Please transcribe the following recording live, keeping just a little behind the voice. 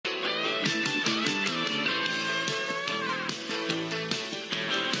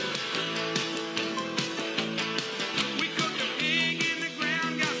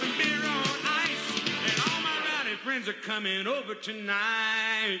are coming over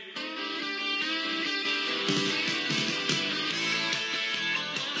tonight.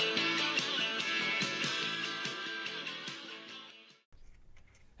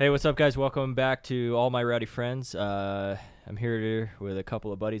 Hey, what's up, guys? Welcome back to All My Rowdy Friends. I'm here with a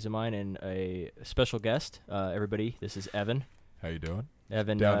couple of buddies of mine and a special guest. Everybody, this is Evan. How you doing?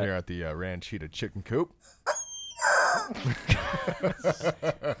 Evan, down here at the Ranchita Chicken Coop.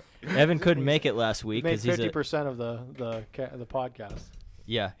 Evan couldn't make it last week Made because 50% of the podcast.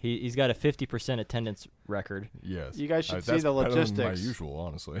 Yeah, he's got a 50% attendance record. Yes, you guys should see that's the logistics. Better than my usual,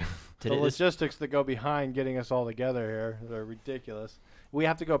 honestly. The logistics that go behind getting us all together here, they're ridiculous. We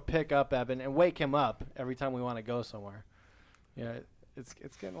have to go pick up Evan and wake him up every time we want to go somewhere. Yeah, it's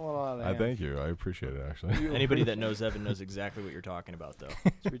getting a little out of hand. Thank you. I appreciate it, actually. Anybody that knows Evan knows exactly what you're talking about, though.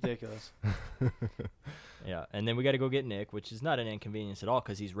 It's ridiculous. Yeah, and then we got to go get Nick, which is not an inconvenience at all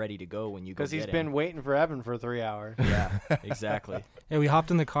because he's ready to go when you go get him. Because he's been waiting for Evan for 3 hours. Yeah, exactly. Yeah, we hopped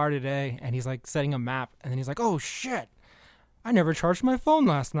in the car today, and he's like setting a map, and then he's like, "Oh shit, I never charged my phone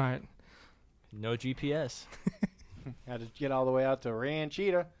last night." No GPS. Had to get all the way out to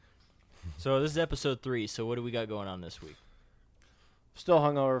Ranchita. So this is episode 3. So what do we got going on this week? Still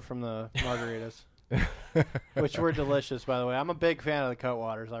hungover from the margaritas, which were delicious, by the way. I'm a big fan of the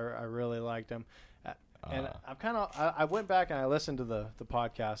Cutwaters. I really liked them. And I'm kind of I went back and I listened to the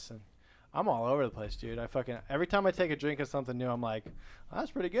podcast, and I'm all over the place, dude. Every time I take a drink of something new, I'm like, oh,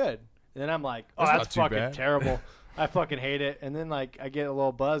 that's pretty good. And then I'm like, oh, that's fucking terrible. I fucking hate it. And then like I get a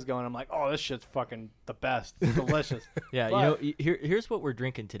little buzz going. I'm like, oh, this shit's fucking the best. It's delicious. Yeah, but, here's what we're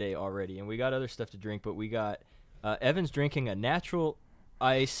drinking today already, and we got other stuff to drink, but we got Evan's drinking a natural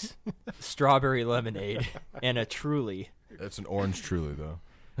ice strawberry lemonade and a Truly. It's an orange Truly, though.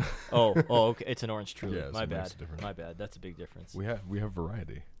 Oh, okay. It's an orange Truly. Yeah, My bad. That's a big difference. We have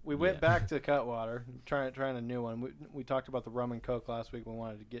variety. We went back to Cutwater, trying a new one. We talked about the rum and Coke last week. We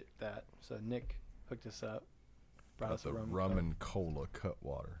wanted to get that, so Nick hooked us up. Brought us the rum and cola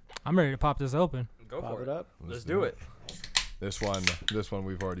Cutwater. I'm ready to pop this open. Go Pop for it up. Let's do it. This one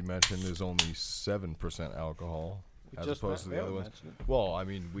we've already mentioned is only 7% alcohol. As opposed to the other ones. Well, I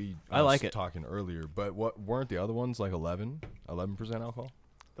mean, I like it. Talking earlier, but weren't the other ones like 11% alcohol?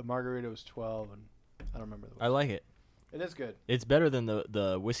 The margarita was 12, and I don't remember. I like it. It is good. It's better than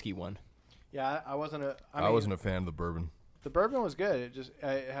the whiskey one. Yeah, I wasn't a fan of the bourbon. The bourbon was good.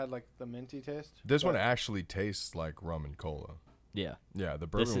 It had like the minty taste. This one actually tastes like rum and cola. Yeah. Yeah, the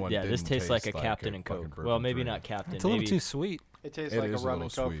bourbon one. Yeah, this tastes like a Captain and Coke. Well, maybe not Captain. It's a little too sweet. It tastes like a rum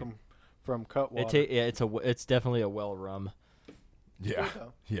and Coke from Cutwater. It's definitely a well rum. Yeah,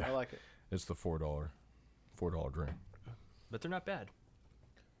 yeah. I like it. It's the $4 drink. But they're not bad.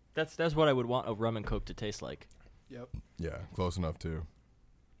 That's what I would want a rum and Coke to taste like. Yep. Yeah, close enough too.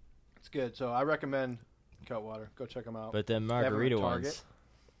 It's good. So I recommend Cutwater. Go check them out. But then margarita ones,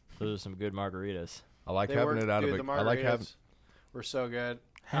 those are some good margaritas. I like having it out of it. I like having. We're so good.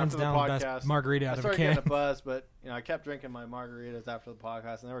 Hands after down, the podcast, best margarita out of a can. I started getting a buzz, but I kept drinking my margaritas after the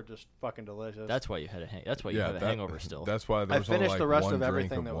podcast, and they were just fucking delicious. That's why you had a That's why you have a hangover still. That's why there was I finished only like the rest one of everything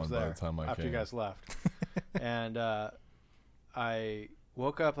drink that of was one by there the time I after came. you guys left. And I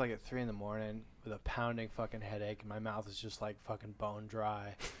woke up like at 3 a.m. with a pounding fucking headache, and my mouth is just like fucking bone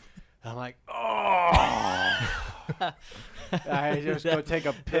dry. And I'm like, oh! I just go take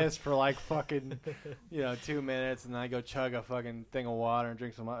a piss for like fucking, 2 minutes, and then I go chug a fucking thing of water and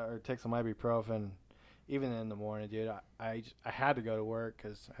drink take some ibuprofen. Even in the morning, dude, I had to go to work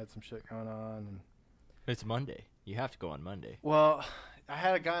because I had some shit going on. And it's Monday. You have to go on Monday. Well, I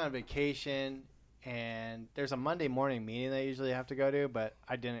had a guy on vacation, and there's a Monday morning meeting that I usually have to go to, but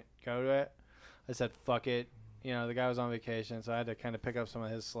I didn't go to it. I said, fuck it. The guy was on vacation, so I had to kind of pick up some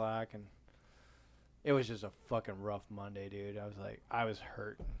of his slack, and it was just a fucking rough Monday, dude. I was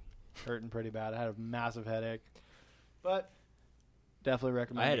hurting pretty bad. I had a massive headache, but definitely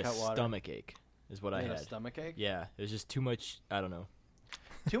recommend I had Cutwater. A stomach ache is what I had. A stomach ache? Yeah, it was just too much. I don't know.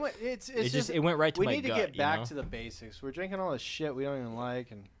 Too much. It went right to my gut. We need to get back to the basics. We're drinking all this shit we don't even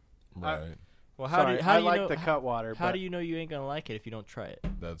like, and right. Well, I like the Cutwater. How do you know you ain't gonna like it if you don't try it?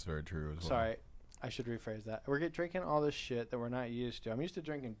 That's very true as well. Sorry. I should rephrase that. We're drinking all this shit that we're not used to. I'm used to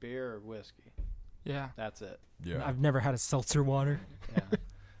drinking beer or whiskey. Yeah. That's it. Yeah. I've never had a seltzer water. Yeah.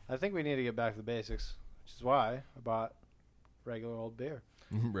 I think we need to get back to the basics, which is why I bought regular old beer.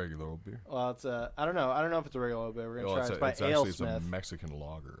 Regular old beer. Well, it's I don't know. I don't know if it's a regular old beer. We're gonna try it. It's by AleSmith. It's a Mexican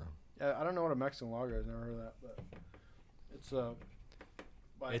lager. I don't know what a Mexican lager is. Never heard of that, but it's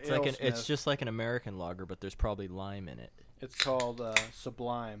by It's AleSmith. it's just like an American lager, but there's probably lime in it. It's called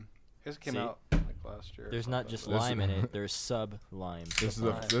Sublime. This came out like last year. There's not just This- lime in it. There's sub-lime. This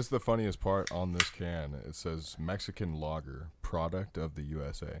is the funniest part on this can. It says Mexican lager, product of the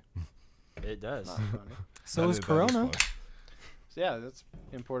USA. It does. Not funny. So That is that Corona. funny. So yeah, that's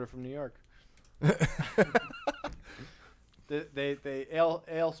imported from New York. They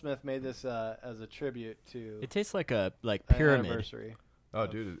AleSmith made this as a tribute to It tastes like a an pyramid. anniversary. Oh,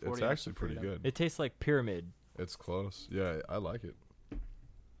 of dude, it's 40 years actually of pretty freedom. good. It tastes like pyramid. It's close. Yeah, I like it.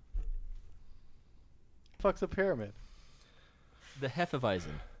 Fuck's a pyramid. The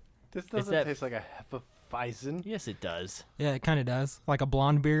Hefeweizen. This doesn't that taste like a Hefeweizen. Yes, it does. Yeah, it kind of does. Like a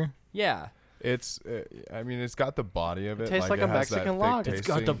blonde beer. Yeah. It's, I mean, it's got the body of it. tastes like a it has that Mexican thick lager. It's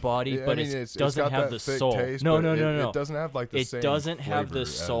got the tasting- body, Yeah, but I mean, it it's doesn't got have that the thick soul. taste, No, but no, it, no, no. It doesn't have like the It same doesn't have the flavor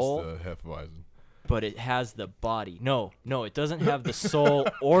as soul. the Hefeweizen. But it has the body. No, it doesn't have the soul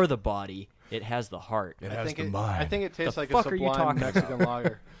or the body. It has the heart. It I has think the I mind. think it tastes The like a fuck are you sublime talking Mexican about?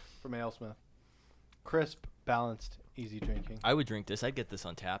 lager from AleSmith. Crisp, balanced, easy drinking. I would drink this. I'd get this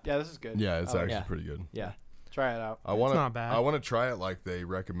on tap. Yeah, this is good. Yeah, it's I like actually Yeah. pretty good. Yeah. Try it out. I want not bad. I want to try it like they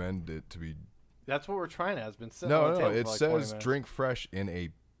recommend it to be. That's what we're trying to. It's been sitting on No, the no, table it for like 20 says minutes. drink fresh in a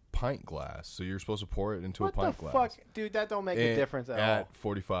pint glass. So you're supposed to pour it into What a pint the glass. fuck, dude? That don't make a difference at all.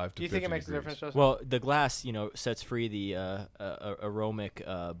 45 to Do you think it 50 makes a degrees. difference, Justin? Well, the glass, sets free the aromatic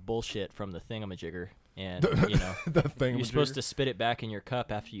bullshit from the thingamajigger, and The thing. you're supposed to spit it back in your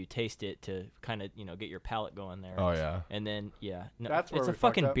cup after you taste it to kind of get your palate going there. Oh yeah. And then no, That's where it's we a fucked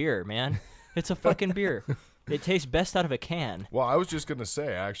fucking up. beer, man. It's a fucking beer. It tastes best out of a can. Well, I was just gonna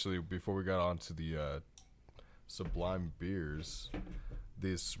say actually before we got on to the Sublime beers,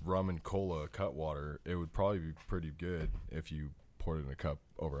 this rum and cola Cutwater, it would probably be pretty good if you poured it in a cup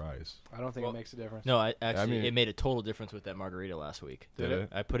over ice. I don't think Well, it makes a difference. No, actually, mean- it made a total difference with that margarita last week. Did it?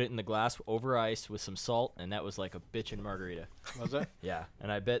 I put it in the glass over ice with some salt, and that was like a bitchin' margarita. Was it? Yeah,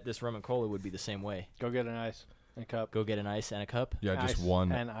 and I bet this rum and cola would be the same way. Go get an ice and a cup. Go get an ice and a cup. Yeah, just Ice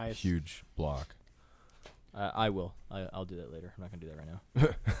one and ice. huge block. I will. I'll do that later. I'm not gonna do that right now.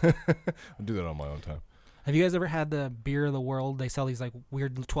 I'll do that on my own time. Have you guys ever had the beer of the world? They sell these like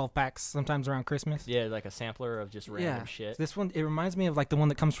weird 12 packs sometimes around Christmas. Yeah, like a sampler of just random shit. This one, it reminds me of like the one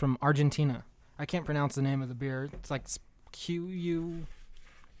that comes from Argentina. I can't pronounce the name of the beer. It's like Q-U...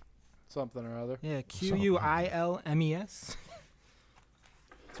 Something or other. Yeah, Q-U-I-L-M-E-S.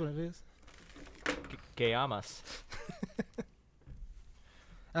 That's what it is. Que amas.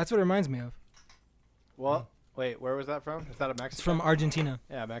 That's what it reminds me of. Well, wait, where was that from? Is that a Mexican? It's from Argentina.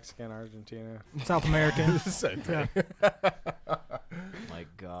 Yeah, Mexican, Argentina. South American. Same Yeah, My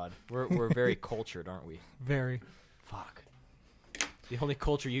God, we're very cultured, aren't we? very. Fuck. The only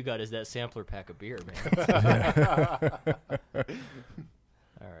culture you got is that sampler pack of beer, man.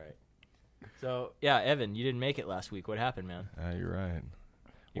 All right. So yeah, Evan, you didn't make it last week. What happened, man? You're right.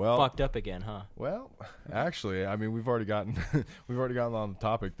 You Well- fucked up again, huh? Well, actually, I mean, we've already gotten on the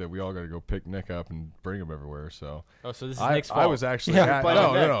topic that we all got to go pick Nick up and bring him everywhere. So Oh, so this is I Nick's fault. was actually Yeah. at, But no, I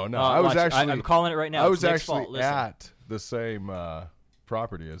no, bet- no, no. I was watch, actually I'm calling it right now. I It's was Nick's actually fault. Listen. at the same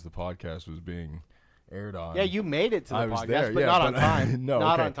property as the podcast was being aired on. Yeah, you made it to the I was podcast, there, but yeah, not on time. no,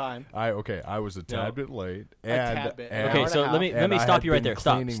 not okay. on time. I was a tad bit late. And, tad bit. and- Okay, hour and so a let me half. let And me I stop had you right been there.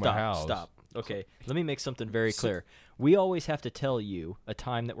 Stop, cleaning my stop, house. stop. Okay, let me make something very clear. We always have to tell you a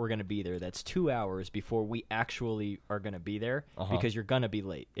time that we're going to be there. That's 2 hours before we actually are going to be there because you're going to be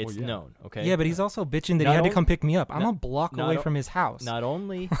late. It's yeah. known, okay? Yeah, but he's also bitching that Not he had to on- come pick me up. I'm not- a block not away o- from his house. Not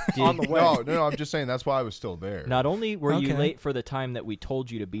only On the did, way. no, I'm just saying that's why I was still there. not only were you Okay. late for the time that we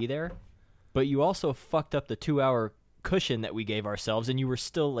told you to be there, but you also fucked up the 2 hour cushion that we gave ourselves, and you were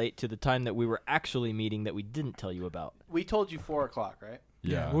still late to the time that we were actually meeting that we didn't tell you about. We told you 4 o'clock, right?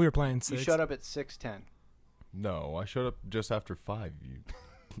 yeah. we were playing You 6. showed up at 6:10. No, I showed up just after 5.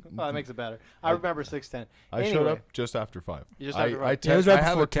 Well, that makes it better. I remember 6:10. I Anyway, showed up just after 5. You just I, after I, five. Yeah, it was right I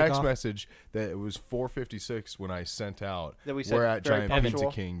have before a text kickoff. message that it was 4:56 when I sent out. That we said we're at very Giant punctual.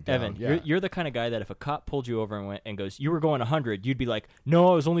 Pizza King down. Evan, yeah. you're the kind of guy that if a cop pulled you over and went and goes, "You were going 100," you'd be like,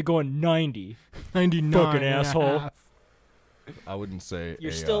 "No, I was only going 90." 99 Fucking and a asshole. half. I wouldn't say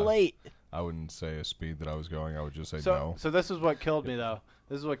You're a, still late. I wouldn't say a speed that I was going. I would just say So, no. so this is what killed me, though.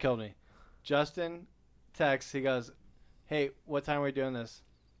 This is what killed me. Justin texts. He goes, "Hey, what time are we doing this?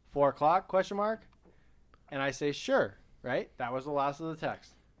 4 o'clock? Question mark." And I say, "Sure." Right? That was the last of the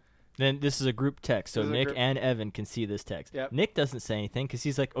text. Then this is a group text, so This is a Nick group- and Evan can see this text. Yep. Nick doesn't say anything because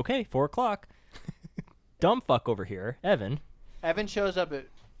he's like, "Okay, 4 o'clock." Dumb fuck over here, Evan. Evan shows up at.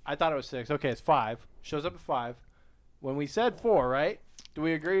 I thought it was 6. Okay, it's 5. Shows up at 5. When we said 4, right? Do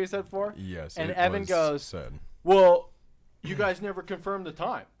we agree we said 4? Yes. And it Evan was goes, said. "Well, you guys never confirmed the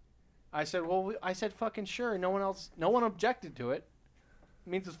time." I said, "Well, I said fucking sure. No one objected to it."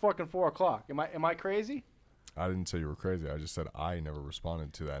 means it's fucking 4 o'clock. Am I crazy? I didn't say you were crazy. I just said I never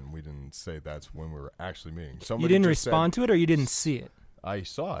responded to that, and we didn't say that's when we were actually meeting. You didn't respond to it, or you didn't see it? I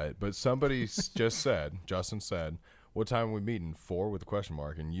saw it, but somebody just said, Justin said, what time are we meeting? 4 with a question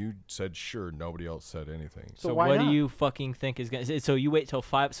mark, and you said sure. Nobody else said anything. So So why what not? do you fucking think is gonna? So you wait till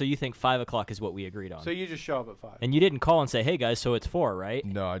 5. So you think 5 o'clock is what we agreed on? So you just show up at 5. And you didn't call and say, "Hey guys, so it's 4, right?"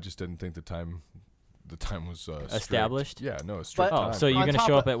 No, I just didn't think the time was strict. Established? Yeah, no, it's strict But- Oh, time. so you're On gonna top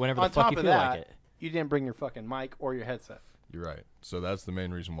show of- up at whenever on the fuck top you of feel that, like it. You didn't bring your fucking mic or your headset. You're right. So that's the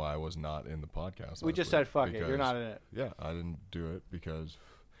main reason why I was not in the podcast. We just honestly, said fuck it. You're because- not in it. Yeah, I didn't do it because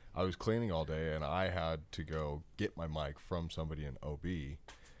I was cleaning all day, and I had to go get my mic from somebody in OB,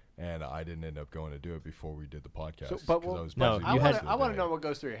 and I didn't end up going to do it before we did the podcast. So, but 'cause well, I was No, busy you the had- rest of I the want to day. know what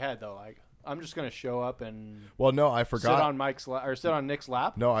goes through your head though. Like, I'm just gonna show up and Well, no, I sit forgot. on Mike's or sit on Nick's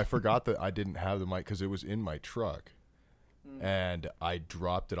lap. No, I forgot that I didn't have the mic because it was in my truck. And I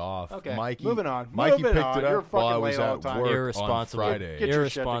dropped it off. Okay, Mikey, moving on. Mikey Moving picked on. it You're up while I fucking was late all at the time. work on Irresponsible. Friday. Get your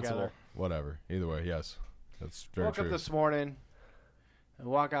shit Irresponsible. together. Whatever. Either way, yes, that's very Woke true. up this morning and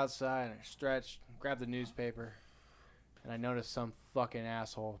walk outside and I stretched, grabbed the newspaper, and I noticed some fucking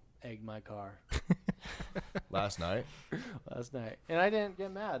asshole egged my car Last night, last night. And I didn't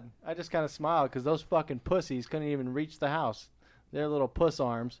get mad. I just kind of smiled because those fucking pussies couldn't even reach the house. Their little puss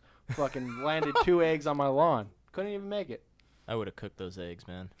arms fucking landed 2 eggs on my lawn. Couldn't even make it. I would have cooked those eggs,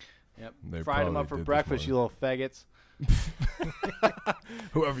 man. Yep. They Fried them probably up for did this breakfast, you little faggots.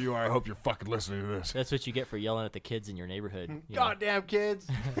 whoever you are, I hope you're fucking listening to this. That's what you get for yelling at the kids in your neighborhood. You know, Goddamn kids.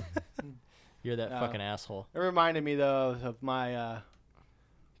 you're that No. fucking asshole. It reminded me, though, of my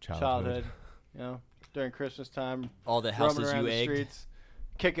childhood. You know, during Christmas time, All the roaming houses around you the egged. streets,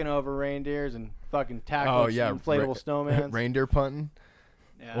 kicking over reindeers and fucking tackling Oh yeah, inflatable snowmen. reindeer punting,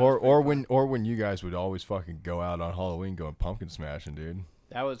 Yeah, or that was when you guys would always fucking go out on Halloween going pumpkin smashing, dude.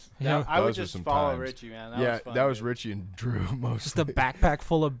 that was Yeah. I would Those were just some follow times. Richie, man. Yeah, was fun, that was dude. Richie and Drew mostly. Just a backpack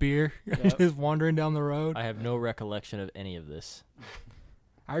full of beer, Yep. just wandering down the road. I have no recollection of any of this.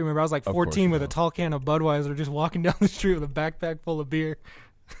 I remember I was like Of course 14 you with a don't. tall can of Budweiser, just walking down the street with a backpack full of beer.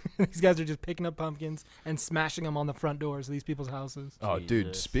 These guys are just picking up pumpkins and smashing them on the front doors of these people's houses. Oh, dude,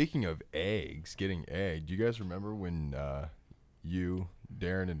 Jesus. speaking of eggs, getting egged, you guys remember when you,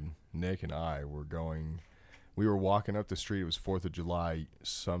 Darren, and Nick and I we were walking up the street. It was 4th of July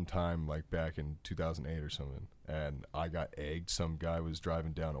sometime like back in 2008 or something, and I got egged. Some guy was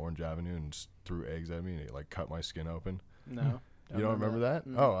driving down Orange Avenue and just threw eggs at me, and it like cut my skin open. No. You don't remember that?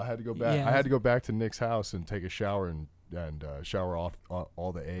 Mm. Oh, I had to go back. Yeah. I had to go back to Nick's house and take a shower and shower off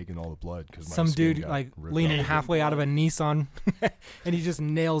all the egg and all the blood because Some dude like leaning halfway out of a Nissan, and he just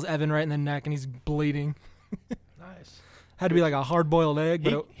nails Evan right in the neck, and he's bleeding. Nice. Had to be like a hard-boiled egg,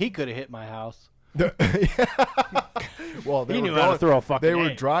 but He could have hit my house. Well, they He were knew how to going, throw a fucking they were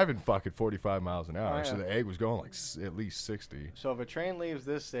egg. driving fucking 45 miles an hour, Oh, so yeah. the egg was going like at least 60. So if a train leaves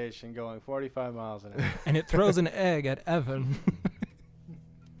this station going 45 miles an hour, and it throws an egg at Evan.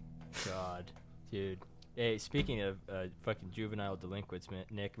 God, dude. Hey, speaking of fucking juvenile delinquents, man,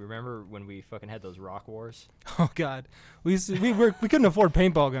 Nick, remember when we fucking had those rock wars? Oh God, we couldn't afford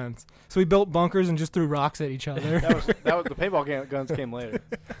paintball guns, so we built bunkers and just threw rocks at each other. that was the paintball guns came later.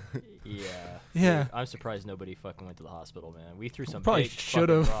 Yeah. Yeah. Dude, I'm surprised nobody fucking went to the hospital, man. We threw some Probably big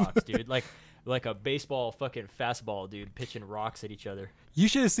should've. fucking rocks, dude. Like a baseball fucking fastball, dude, pitching rocks at each other. You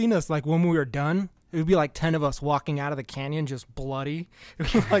should have seen us like when we were done. It would be like 10 of us walking out of the canyon just bloody.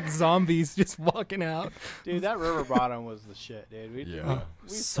 It was like zombies just walking out. Dude, that river bottom was the shit, dude. Yeah. We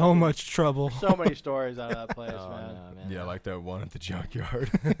So much trouble. so many stories out of that place, Oh, man. no, man. Yeah, like that one at the junkyard.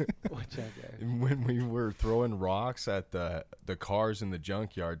 What junkyard? When we were throwing rocks at the cars in the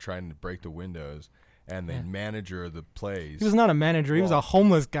junkyard trying to break the windows, and the manager of the place. He was not a manager. He was a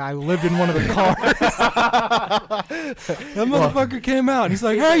homeless guy who lived in one of the cars. That motherfucker came out and he's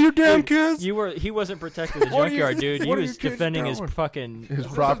like, "Hey, you damn kids!" He wasn't protecting the What are you- junkyard, dude. He what are was you kids defending his doing? fucking his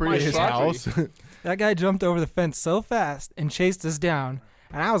property, my his property. house. That guy jumped over the fence so fast and chased us down.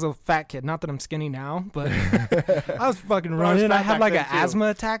 And I was a fat kid. Not that I'm skinny now, but I was fucking running. fat I had back like then, an too. asthma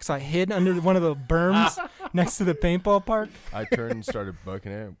attack, so I hid under one of the berms next to the paintball park. I turned and started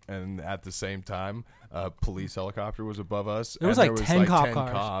booking it, and at the same time, a police helicopter was above us. There was and like 10 cop 10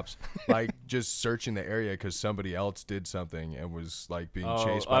 cars. cops, like just searching the area because somebody else did something and was like being Oh,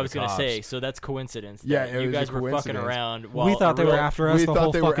 chased by I was the gonna cops. say, so that's coincidence. Yeah, that it you was a guys were fucking coincidence. around while We thought a they were real- after us we the thought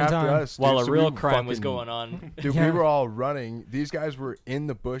whole they were fucking after time. us, dude, while a so real we crime was fucking- going on. Dude, Yeah. we were all running. These guys were in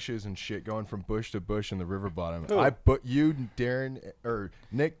the bushes and shit, going from bush to bush in the river bottom. Who? You, Darren, or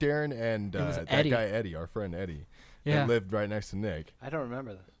Nick, Darren, and It was that Eddie. guy Eddie, our friend Eddie. Yeah. That lived right next to Nick. I don't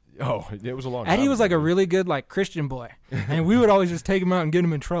remember this. Oh, it was a long time. Eddie was like a ago. really good like Christian boy, and we would always just take him out and get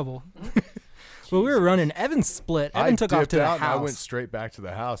him in trouble. But we were running. Evan split. Evan took off to the out house. And I went straight back to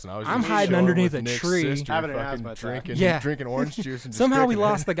the house, and I was. I'm just hiding chilling underneath with a Nick's tree. sister, Having an fucking asthma attack. drinking orange juice, and just Somehow we drinking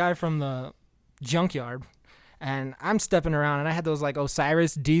lost it. the guy from the junkyard, and I'm stepping around, and I had those like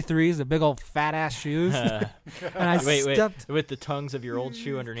Osiris D3s, the big old fat ass shoes, and I Wait, stepped. with the tongues of your old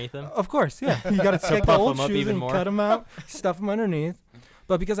shoe underneath them. Of course, yeah. You got to take the puff old 'em up shoes even and more. cut them out, stuff them underneath.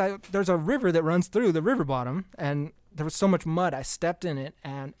 But because there's a river that runs through the river bottom, and there was so much mud, I stepped in it,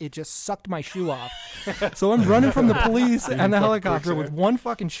 and it just sucked my shoe off. So I'm running from the police and the helicopter with one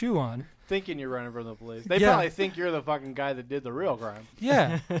fucking shoe on. Thinking you're running from the police. They Yeah. probably think you're the fucking guy that did the real crime.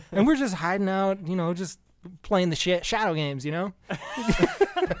 Yeah, and we're just hiding out, just playing the shadow games,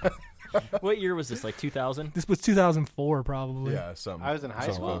 What year was this? Like 2000? This was 2004, probably. Yeah, something. I was in high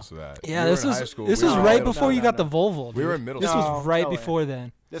something school. close to that. Yeah, We were this in was high school. this We was were right in before middle you got the Volvo. We were dude. in middle This school. was right No way. before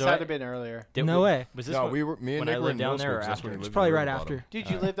then. This So had I- to have been earlier. No way. Was this No, when, me and when Nick I were in lived down middle there school, or 'cause that's after? when we It's lived probably in right River after. Bottom. Dude,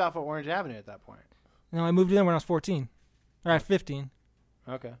 you lived off of Orange Avenue at that point. No, I moved in there when I was 14. Or at 15.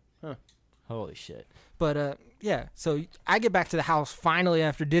 Okay. Holy shit. But yeah, so I get back to the house finally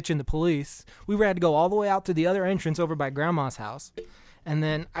after ditching the police. We had to go all the way out to the other entrance over by Grandma's house. And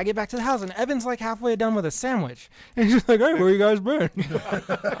then I get back to the house, and Evan's like halfway done with a sandwich. And he's just like, hey, where you guys been?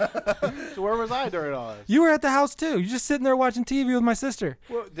 So where was I during all this? You were at the house, too. You're just sitting there watching TV with my sister.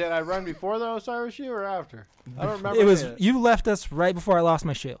 Well, did I run before the Osiris shoe or after? I don't remember. It was any of you left us right before I lost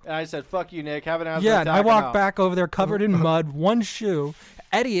my shoe. And I said, fuck you, Nick. Have an asthma Yeah, attack. and I I'm walked out. back over there covered in mud, one shoe.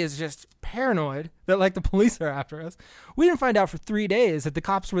 Eddie is just paranoid that like the police are after us. We didn't find out for 3 days that the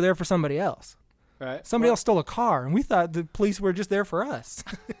cops were there for somebody else. Right. Somebody else stole a car, and we thought the police were just there for us.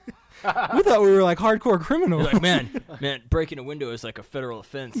 We thought we were like hardcore criminals. You're like, man, breaking a window is like a federal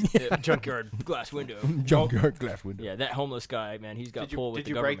offense. Junkyard glass window. Junkyard glass window. Yeah, that homeless guy, man, he's got Did pulled you, with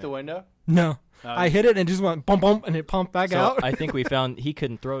did the you break the government. window? No, Oh, I hit it and it just went bump bump, and it pumped back So out. I think we found he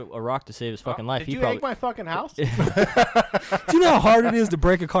couldn't throw a rock to save his fucking life. Did He you probably egg my fucking house? Do you know how hard it is to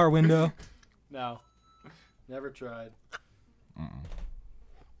break a car window? No. Never tried.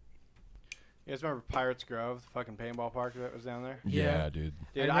 You guys remember Pirates Grove, the fucking paintball park that was down there? Yeah, dude.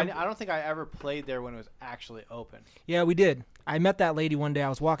 Dude, I I don't think I ever played there when it was actually open. Yeah, we did. I met that lady one day. I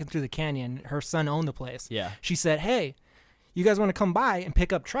was walking through the canyon. Her son owned the place. Yeah. She said, hey, you guys want to come by and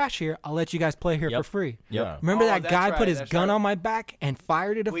pick up trash here? I'll let you guys play here Yep. for free. Yeah. Remember Oh, that that's guy right, put his that's gun right. on my back and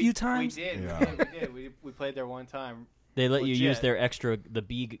fired it a few times? We did. Yeah. We did. We played there one time. They let you use Legit. their extra the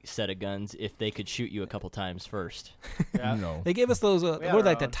B set of guns if they could shoot you a couple times first. Yeah. No. They gave us those, We what had were they,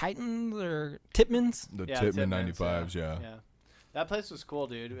 our like the own. Titans or Titmans? The Yeah, Tipman Tippmans, 95s, yeah. Yeah. That place was cool,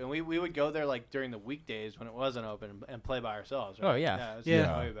 dude. And we would go there like during the weekdays when it wasn't open and play by ourselves. Right? Oh, yeah. Yeah. It was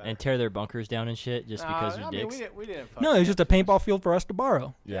Yeah. way better. And tear their bunkers down and shit just because I they're mean, dicks. we didn't fuck No, it was with just a paintball field for us to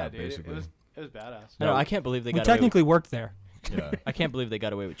borrow. Yeah, dude, basically. It was badass. No, I can't believe they We got away with, technically worked there. Yeah. I can't believe they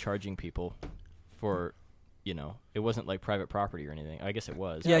got away with charging people for, it wasn't like private property or anything. I guess it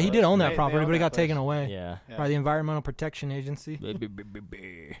was. Yeah, he it did was. own They- that they property, own but it that got taken place. away Yeah. Yeah. by the Environmental Protection Agency.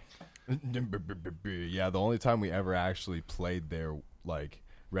 Yeah, the only time we ever actually played there, like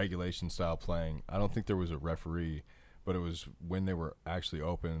regulation style playing, I don't think there was a referee, but it was when they were actually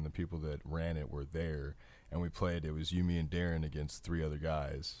open and the people that ran it were there, and we played. It was you, me, and Darren against 3 other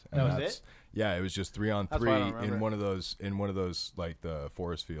guys. And That was that's- it? Yeah, it was just 3 on That's 3 why I don't in remember. one of those like the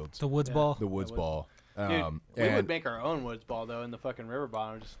forest fields, The woods Yeah. ball. the woods Woods- ball. Dude, we and would make our own woods ball though in the fucking river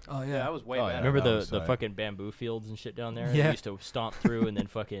bottom. Just, Oh, yeah. that was way Oh, better. yeah. Remember that the was tight. fucking bamboo fields and shit down there? Yeah. We used to stomp through and then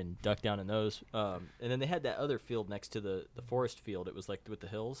fucking duck down in those. And then they had that other field next to the forest field. It was like with the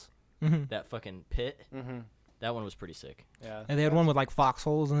hills. Mm-hmm. That fucking pit. Mm-hmm. That one was pretty sick. Yeah. And they had one with like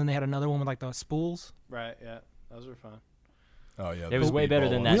foxholes, and then they had another one with like the spools. Right. Yeah. Those were fun. oh yeah, It was the way better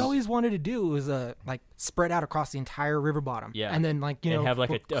than speedball that. We ones. always wanted to do was like spread out across the entire river bottom. Yeah. And then like And have,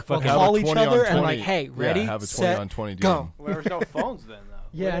 like, a we'll fucking- Have a call each 20 on other and 20. like, hey, ready, Yeah, have a 20 set, on 20 go. game. Well, there was no phones then though.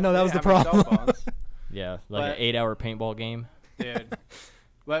 Yeah, We I didn't- know, we that was didn't the have any cell problem. phones, Yeah, like But- an 8-hour paintball game. dude.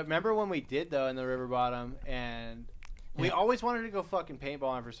 But remember when we did though in the river bottom, and we Yeah. always wanted to go fucking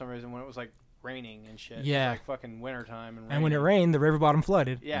paintballing for some reason when it was like raining and shit. It was, Yeah. like fucking wintertime and. And when it raining. rained, the river bottom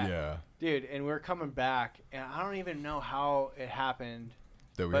flooded. Yeah. Yeah, Dude, and we were coming back, and I don't even know how it happened.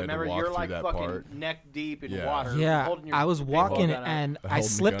 that we But had to remember, walk you're through like that fucking part. neck deep in Yeah. water. Yeah, holding your I was paintball walking gun out. and I Holding the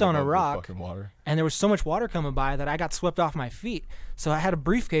slipped gun on a above the rock, fucking water. and there was so much water coming by that I got swept off my feet. So I had a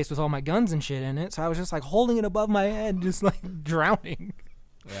briefcase with all my guns and shit in it. So I was just like holding it above my head, just like drowning.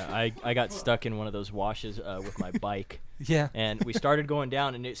 Yeah, I got stuck in one of those washes with my bike. Yeah. And we started going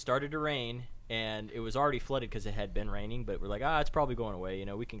down, and it started to rain, and it was already flooded because it had been raining. But we're like, it's probably going away. You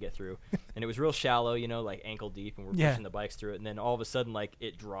know, we can get through. And it was real shallow, you know, like ankle deep, and we're pushing the bikes through it. And then all of a sudden, like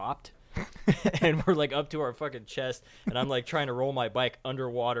it dropped, and we're like up to our fucking chest, and I'm like trying to roll my bike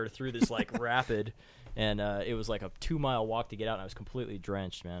underwater through this like rapid. And it was like a 2-mile walk to get out, and I was completely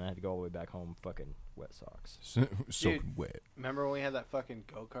drenched, man. I had to go all the way back home, fucking wet socks. Soaking wet. Remember when we had that fucking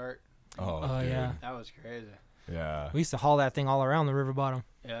go-kart? Oh, dude. yeah. That was crazy. Yeah. We used to haul that thing all around the river bottom.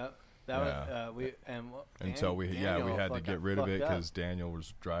 Yeah. That was Until we had to get rid of it because Daniel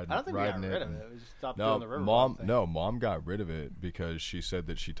was riding it. I don't think we got rid of it. We just stopped doing the river thing. Mom got rid of it because she said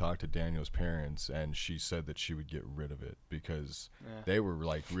that she talked to Daniel's parents and she said that she would get rid of it because they were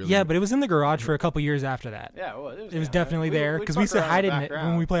like really. Yeah, but it was in the garage for a couple years after that. Yeah, it was definitely there because we used to hide in it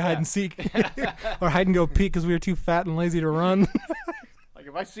when we play hide and seek or hide and go peek because we were too fat and lazy to run. Like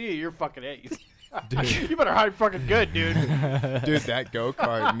if I see you, you're fucking it. Dude. You better hide fucking good, dude. Dude, that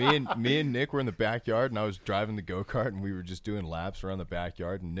go-kart, me and Nick were in the backyard, and I was driving the go-kart, and we were just doing laps around the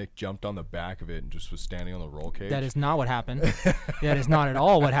backyard, and Nick jumped on the back of it and just was standing on the roll cage. That is not what happened. That is not at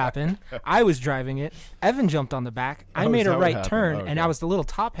all what happened. I was driving it. Evan jumped on the back. I made a right turn, and I was a little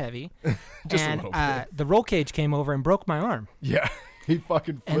top-heavy. Just and a little bit. The roll cage came over and broke my arm. Yeah, he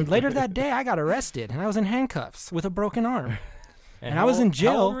fucking flipped And later it. that day, I got arrested, and I was in handcuffs with a broken arm. And I how was in old-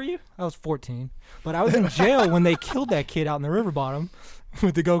 jail. How old were you? I was 14. But I was in jail when they killed that kid out in the river bottom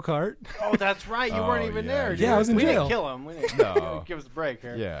with the go-kart. Oh, that's right. You weren't even yeah, there. yeah. Dude. Yeah, I was in we jail. didn't kill him. We didn't No. give us a break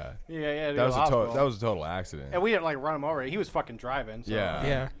here. Yeah. Yeah. That was a total accident. And we didn't like run him over. He was fucking driving. So Yeah.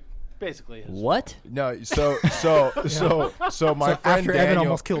 Yeah. Basically. What? No, so my So friend after Evan Daniel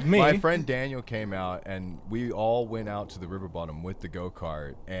almost killed me. My friend Daniel came out, and we all went out to the river bottom with the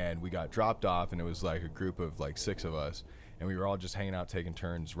go-kart, and we got dropped off, and it was like a group of like 6 of us, and we were all just hanging out, taking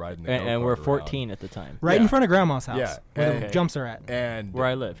turns riding the go-kart And we're around. 14 at the time. Right Yeah. in front of Grandma's house. Yeah. Where And- the jumps are at. and Where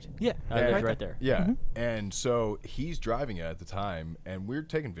I lived. Yeah. I lived right there. Yeah, Mm-hmm. and so he's driving it at the time, and we're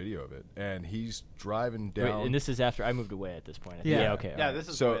taking video of it, and he's driving Wait, down. and this is after I moved away at this point. Yeah. Okay. Yeah, alright. this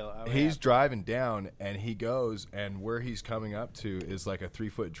is So way, he's driving down, and he goes, and where he's coming up to is like a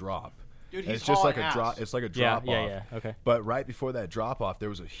 3-foot drop. Dude, And he's it's just like hauling a drop. ass. It's like a Yeah, drop yeah, off. yeah, okay. But right before that drop off, there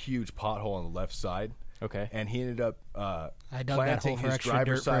was a huge pothole on the left side. Okay. And he ended up I dug that planting hole for his extra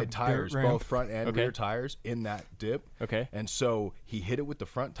driver's dirt for a side dirt tires, ramp. both front and Okay. rear tires, in that dip. Okay. And so he hit it with the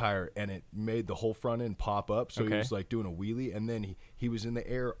front tire, and it made the whole front end pop up. So he Okay. was like doing a wheelie, and then he was in the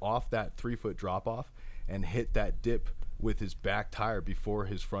air off that 3-foot drop off and hit that dip with his back tire before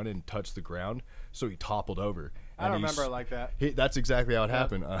his front end touched the ground. So he toppled over. I don't remember it like that. That's exactly how it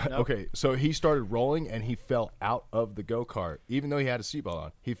happened. Nope. Okay, so he started rolling, and he fell out of the go-kart. Even though he had a seatbelt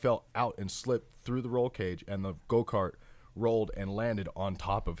on, he fell out and slipped through the roll cage, and the go-kart rolled and landed on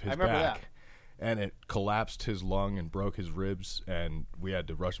top of his I remember back. that. And it collapsed his lung and broke his ribs, and we had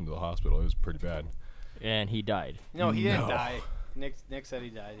to rush him to the hospital. It was pretty bad. And he died. No, he didn't No. die. Nick said he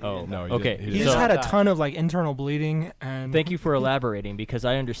died. He Oh, didn't No, die. he Okay, didn't. He So- just had a died. ton of like internal bleeding and Thank you for elaborating because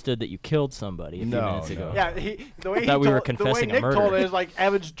I understood that you killed somebody a few No, minutes no. ago. Yeah, the way he Thought we were told, confessing the way a Nick told murder. it is like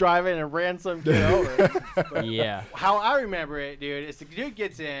Evan's driving and ran some kid over. But Yeah. how I remember it, dude, is the dude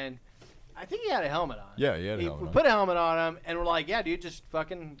gets in. I think he had a helmet on. Yeah, he had a helmet We on. put a helmet on him, and we're like, "Yeah, dude, just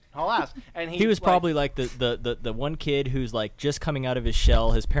fucking haul ass." And He was probably like the one kid who's like just coming out of his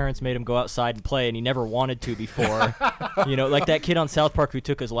shell. His parents made him go outside and play, and he never wanted to before. You know, like that kid on South Park who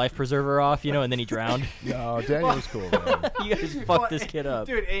took his life preserver off, you know, and then he drowned. No, Daniel was cool, man. You guys fucked this kid up.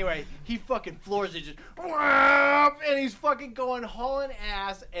 Dude, anyway, he fucking floors it just, and he's fucking going hauling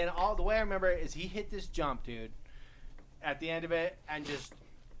ass. And all the way I remember it is he hit this jump, dude, at the end of it, and just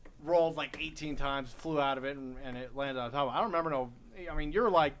rolled like 18 times, flew out of it, and it landed on top. I don't remember no. I mean, you're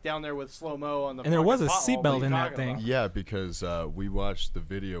like down there with slow mo on the. And there was a fucking pothole. What are seatbelt you in that talking thing. about? Yeah, because we watched the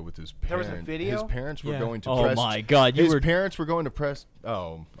video with his There parents. was a video? His parents were Yeah. going to Oh press. my God, you his were. parents were going to press.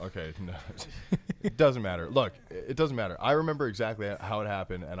 Oh, okay. No. It doesn't matter. Look, it doesn't matter. I remember exactly how it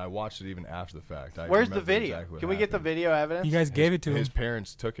happened, and I watched it even after the fact. I Where's the remember video? exactly what Can we get the happened. video evidence? you guys gave it to His him.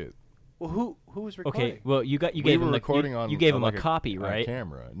 parents took it. Well, who was recording? Okay, well you We gave were him the recording on. you gave on him like a copy, on right?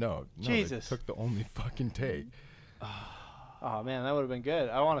 camera. No, Jesus. They took the only fucking take. Oh man, that would have been good.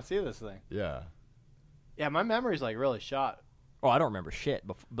 I want to see this thing. Yeah. Yeah, my memory's like really shot. Oh, I don't remember shit.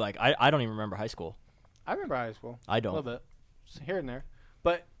 Like I don't even remember high school. I remember high school. I A don't. little bit. Just here and there.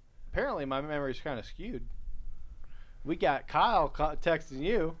 But apparently my memory's kind of skewed. We got Kyle texting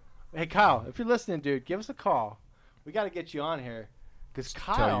you. Hey, Kyle, if you're listening, dude, give us a call. We got to get you on here. Because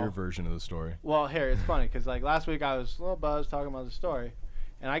Kyle. Tell your version of the story. Well, here, it's funny. Because like last week I was a little buzzed talking about the story.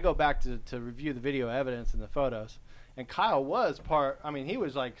 And I go back to review the video evidence and the photos. And Kyle was he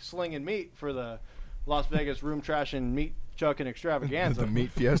was like slinging meat for the Las Vegas room trash and meat chucking extravaganza. The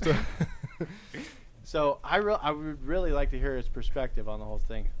meat fiesta. So I would really like to hear his perspective on the whole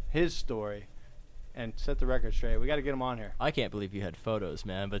thing, his story, and set the record straight. We got to get him on here. I can't believe you had photos,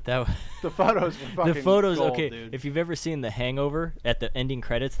 man. But that The photos were fucking the photos. gold, Okay, dude. if you've ever seen The Hangover, at the ending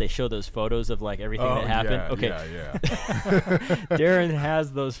credits, they show those photos of like everything that happened. Okay, Yeah. Darren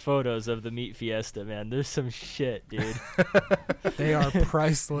has those photos of the meat fiesta, man. There's some shit, dude. They are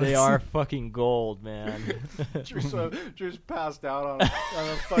priceless. They are fucking gold, man. Drew's passed out on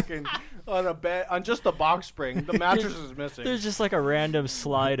a fucking on a bed on just the box spring. The mattress is missing. There's just like a random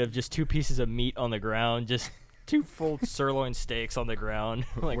slide of just 2 pieces of meat on the ground, just 2 full sirloin steaks on the ground.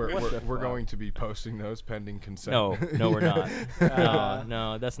 Like, we're what the we're fuck? going to be posting those pending consent. No, we're not.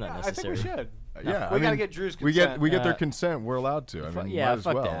 No, that's not I think we necessary. should. Yeah, We I gotta mean, get Drew's we consent. get their consent. We're allowed to. I mean, Yeah, might as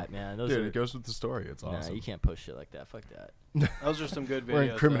fuck well. that, man. Those Dude, are, it goes with the story. It's nah, awesome. you can't post shit like that. Fuck that. Those are some good videos. We're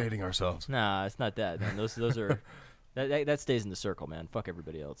incriminating ourselves. Nah, it's not that, man. Those are that stays in the circle, man. Fuck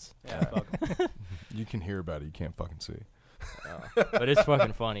everybody else. Though. Yeah, fuck 'em. You can hear about it. You can't fucking see. But it's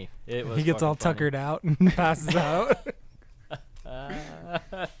fucking funny. It was. He gets fucking all funny. tuckered out and passes out.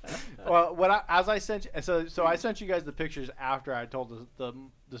 Well, I sent so I sent you guys the pictures after I told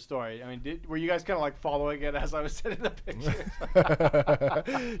the story. I mean, were you guys kind of like following it as I was sending the pictures?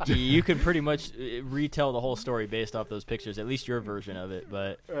 You can pretty much retell the whole story based off those pictures, at least your version of it.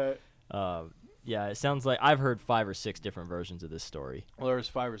 But Right. yeah, it sounds like I've heard 5 or 6 different versions of this story. Well, there was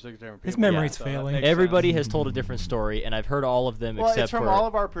 5 or 6 different people. His memory's so that failing. makes Everybody sense. has told a different story, and I've heard all of them Well, except it's from for all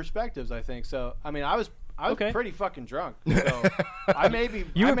of our perspectives, I think. So, I mean, I was Okay. pretty fucking drunk. So I may be.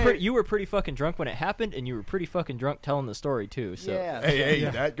 you were pretty fucking drunk when it happened, and you were pretty fucking drunk telling the story too. So Yeah. Hey, Yeah.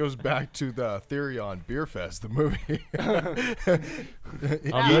 that goes back to the theory on Beer Fest, the movie. I'm E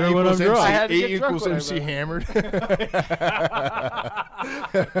better when I'm equals drunk. MC, I had to E get drunk equals when I MC read. hammered.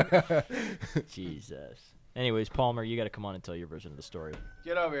 Jesus. Anyways, Palmer, you got to come on and tell your version of the story.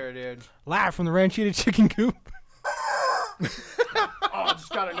 Get over here, dude. Live from the Ranchita Chicken Coop. Oh, I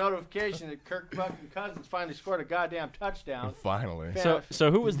just got a notification that Kirk fucking Cousins finally scored a goddamn touchdown. Finally. Yeah.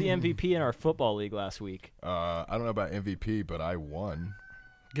 So who was the MVP in our football league last week? I don't know about MVP, but I won.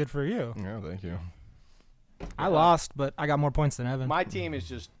 Good for you. Yeah, thank you. I lost, but I got more points than Evan. My team is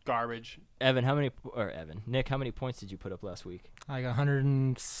just garbage. Nick, how many points did you put up last week? I got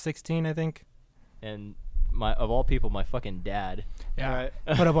 116, I think. And of all people, my fucking dad. Yeah. Right.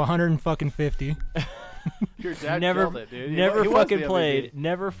 Put up 150. Your dad never killed it, dude. never He was fucking the MVP. played.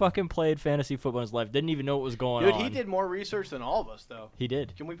 Never fucking played fantasy football in his life. Didn't even know what was going Dude, on. he did more research than all of us, though. He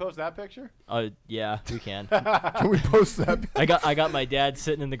did. Can we post that picture? Yeah, we can. Can we post that? I got my dad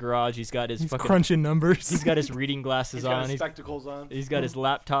sitting in the garage. He's got his He's fucking crunching numbers. He's got his reading glasses He's got on. his He's spectacles on. He's got his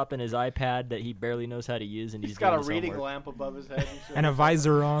laptop and his iPad that he barely knows how to use, and He's he's got a doing his reading homework. lamp above his head and shit. and a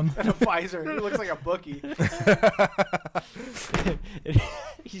visor on. And a visor. He looks like a bookie.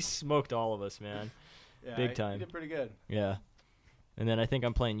 He smoked all of us, man. Yeah, Big time. He did pretty good. Yeah. And then I think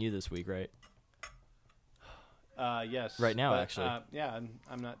I'm playing you this week, right? Yes. Right now, but, actually. Yeah,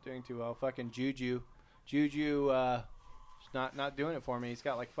 I'm not doing too well. Fucking Juju is not doing it for me. He's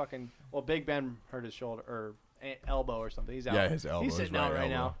got like fucking. Well, Big Ben hurt his shoulder or elbow or something. He's out. Yeah, his elbow. He's his sitting out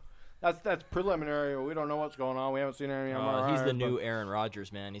right elbow. now. That's preliminary. We don't know what's going on. We haven't seen any MRIs. He's the but new Aaron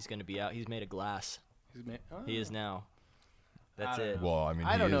Rodgers, man. He's going to be out. He's made of glass. He is now. That's I don't it. know. Well, I mean,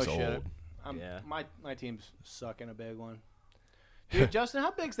 I don't he know is shit. old. Yeah. My team's sucking a big one. Dude, Justin,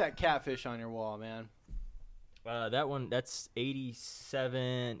 how big's that catfish on your wall, man? That one, that's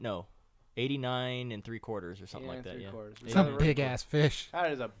 89 and 3/4 or something like that. Yeah. 3/4. It's a big ass fish.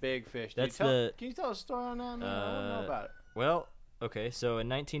 That is a big fish. Dude. That's the- Can you tell a story on that, man? I don't know about it. Well, okay, so in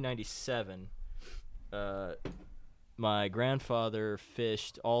 1997, my grandfather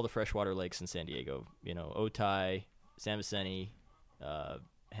fished all the freshwater lakes in San Diego. You know, Otay, San Vicente,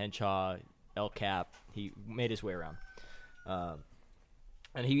 Henshaw, El Cap. He made his way around.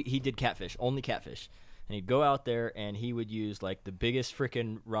 And he did catfish, only catfish. And he'd go out there and he would use like the biggest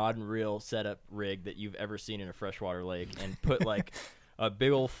freaking rod and reel setup rig that you've ever seen in a freshwater lake and put like a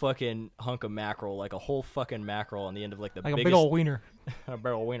big old fucking hunk of mackerel, like a whole fucking mackerel on the end of like the Like a biggest big old wiener. a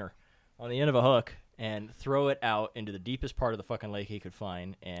barrel wiener on the end of a hook and throw it out into the deepest part of the fucking lake he could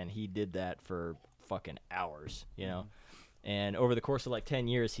find. And he did that for fucking hours, you know. And over the course of like 10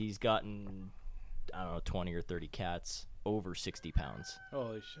 years, he's gotten, I don't know, 20 or 30 cats over 60 pounds,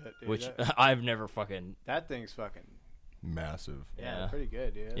 Holy shit, dude. which that, I've never fucking. that thing's fucking, Massive. yeah, Yeah. pretty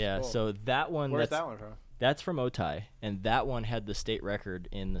good, dude. That's Yeah, cool. so that one, Where's that's, that one from? that's from Otay, and that one had the state record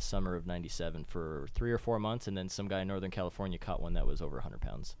in the summer of 97 for 3 or 4 months, and then some guy in Northern California caught one that was over 100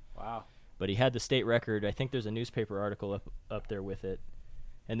 pounds. Wow. But he had the state record. I think there's a newspaper article up there with it.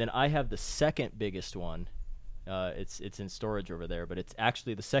 And then I have the second biggest one, It's in storage over there, but it's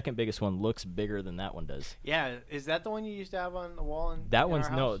actually the second biggest one. Looks bigger than that one does. Yeah, is that the one you used to have on the wall? That in one's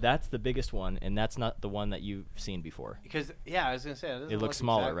our no, house? that's the biggest one, and that's not the one that you've seen before. Because I was gonna say It looks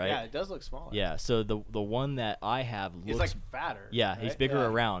smaller, right? Yeah, it does look smaller. Yeah, so the one that I have looks It's like fatter. yeah, he's right? bigger Yeah.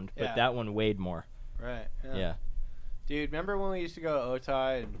 around, but Yeah. that one weighed more. Right. Yeah. Dude, remember when we used to go to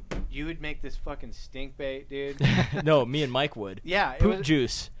Otai and you would make this fucking stink bait, dude? No, me and Mike would. Yeah, Poop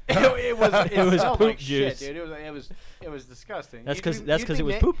juice. It was smelled poop like juice. shit, dude. It was disgusting. That's You'd because be it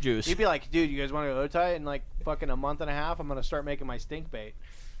was ma- poop juice. You'd be like, dude, you guys want to go to Otai in like fucking a month and a half? I'm gonna start making my stink bait.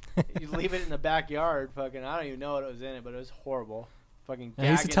 You leave it in the backyard, fucking. I don't even know what was in it, but it was horrible. Fucking. And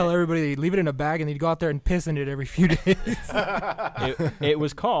I used to gagging tell it. everybody they'd leave it in a bag and they'd go out there and piss in it every few days. it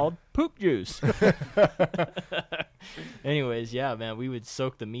was called poop juice. Anyways, yeah, man, we would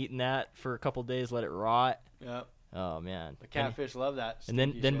soak the meat in that for a couple days, let it rot. Yep. Oh man, The catfish love that. and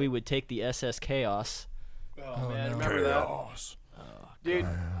then stinky we shit. would take the SS Chaos. Oh man, no. remember that, dude?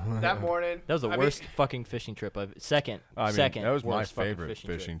 That morning. That was the I mean, worst fucking fishing trip I've second. I mean, second that was my worst fucking favorite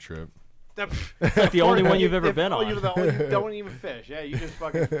fishing trip. It's like the only one you've ever been on. You don't even fish. Yeah, you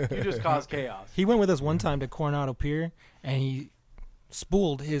just cause chaos. He went with us one time to Coronado Pier and he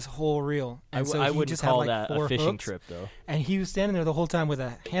spooled his whole reel. And so I he wouldn't just call had like that 4 a fishing hooks, trip though. And he was standing there the whole time with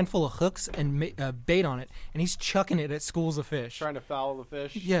a handful of hooks and bait on it, and he's chucking it at schools of fish. Trying to foul the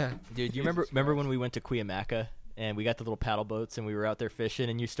fish. Yeah. Dude, you Jesus remember Christ. when we went to Cuyamaca and we got the little paddle boats and we were out there fishing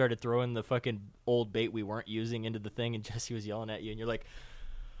and you started throwing the fucking old bait we weren't using into the thing and Jesse was yelling at you and you're like,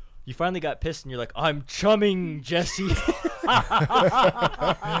 you finally got pissed and you're like, I'm chumming, Jesse.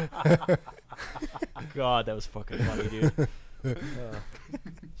 God, that was fucking funny, dude.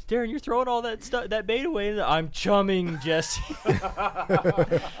 Darren, you're throwing all that bait away. I'm chumming, Jesse.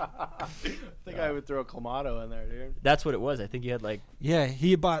 I think I would throw a clamato in there, dude. That's what it was. I think you had like, Yeah,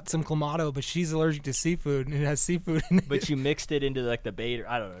 he bought some clamato, but she's allergic to seafood, and it has seafood in it. but you mixed it into like the bait, or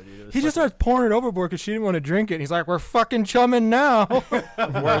I don't know, dude. It was He just fucking- starts pouring it overboard because she didn't want to drink it. And he's like, "We're fucking chumming now."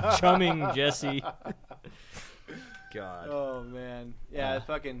 We're chumming, Jesse. God. Oh man, yeah.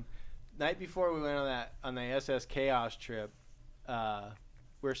 Fucking night before we went on the SS Chaos trip, we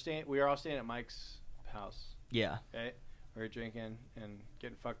were all staying at Mike's house. Yeah. Okay, we were drinking and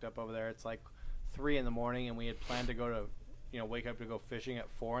getting fucked up over there. It's like 3 a.m, and we had planned to go to, wake up to go fishing at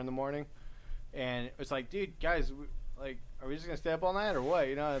 4 a.m. And it's like, dude, guys, are we just gonna stay up all night or what?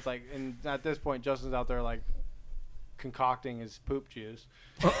 It's like, and at this point, Justin's out there like concocting his poop juice.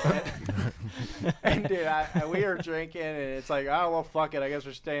 And dude, we were drinking, and it's like, oh well, fuck it, I guess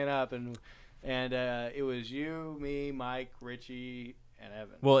we're staying up. And it was you, me, Mike, Richie, and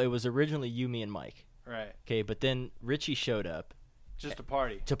Evan. Well, it was originally you, me, and Mike. Right, Okay, but then Richie showed up just a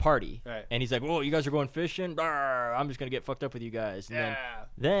party. to party. Right. And he's like, "Whoa, you guys are going fishing? Brr, I'm just gonna get fucked up with you guys." And Yeah.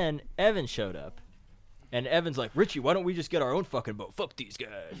 then Evan showed up, and Evan's like, "Richie, why don't we just get our own fucking boat? Fuck these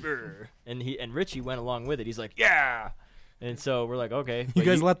guys." Brr. And Richie went along with it. He's like, "Yeah." And so we're like, "Okay." You but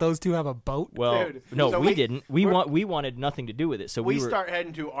guys let those two have a boat? Well, Dude, no, so we didn't. We we're- wanted nothing to do with it. So we were start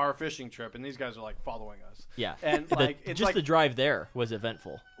heading to our fishing trip, and these guys are like following us. yeah. And like it's just like, the drive there was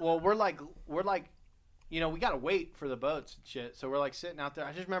eventful. well, we're like, we gotta wait for the boats and shit. So we're like sitting out there.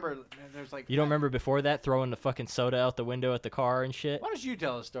 I just remember there's like, You don't remember before that throwing the fucking soda out the window at the car and shit? Why don't you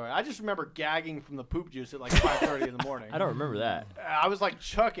tell the story? I just remember gagging from the poop juice at like 5:30 in the morning. I don't remember that. I was like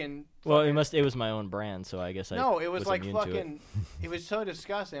chucking. Well, fucking- it was my own brand, so I guess I No, it was like immune to it. fucking. It was so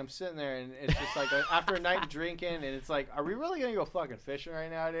disgusting. I'm sitting there, and it's just like after a night of drinking, and it's like, are we really gonna go fucking fishing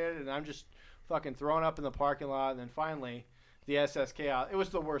right now, dude? And I'm just fucking throwing up in the parking lot, and then finally, the SS Chaos. It was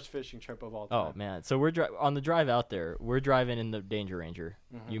the worst fishing trip of all time. Oh man! So we're on the drive out there. We're driving in the Danger Ranger,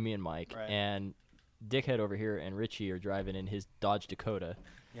 you, me, and Mike, Right. and Dickhead over here and Richie are driving in his Dodge Dakota,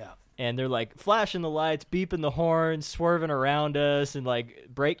 Yeah. and they're like flashing the lights, beeping the horns, swerving around us, and like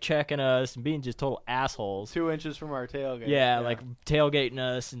brake checking us, and being just total assholes. 2 inches from our tailgate. Yeah, like tailgating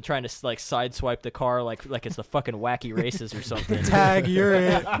us and trying to like sideswipe the car like it's the fucking wacky races or something. Tag, you're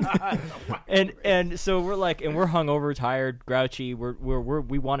it. And so we're like, and we're hungover, tired, grouchy.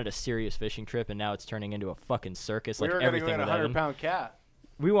 We wanted a serious fishing trip, and now it's turning into a fucking circus. we Like were gonna everything go get with a Evan. 100-pound cat.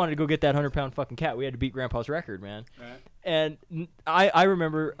 We wanted to go get that 100-pound fucking cat. We had to beat Grandpa's record, man. Right. And I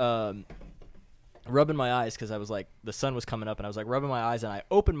remember rubbing my eyes because I was like, the sun was coming up, and I was like rubbing my eyes, and I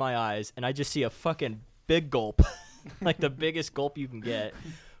opened my eyes, and I just see a fucking big gulp, like the biggest gulp you can get,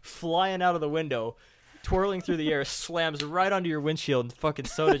 flying out of the window, twirling through the air, slams right onto your windshield, and fucking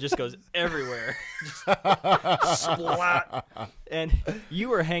soda just goes everywhere. Just splat. And you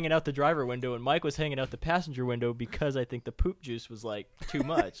were hanging out the driver window, and Mike was hanging out the passenger window because I think the poop juice was like too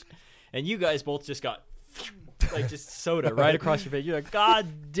much. And you guys both just got like just soda right across your face. You're like,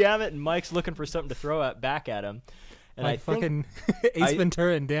 God damn it! And Mike's looking for something to throw back at him. And like fucking Ace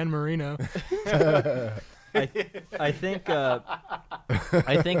Ventura and Dan Marino. I think a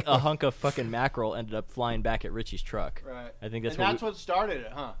hunk of fucking mackerel ended up flying back at Richie's truck. Right. I think that's what started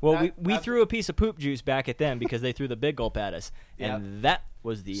it, huh? Well, we threw a piece of poop juice back at them because they threw the big gulp at us, and that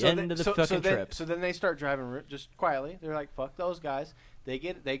was the end of the fucking trip. So then they start driving just quietly. They're like, "Fuck those guys." They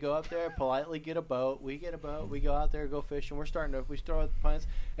go up there, politely get a boat. We get a boat. We go out there, go fishing. We throw out the plants,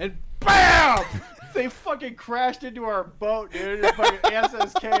 and BAM! They fucking crashed into our boat, dude. It's fucking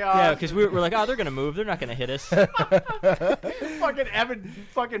SS Chaos. Yeah, because we're like, oh, they're gonna move. They're not gonna hit us. Fucking Evan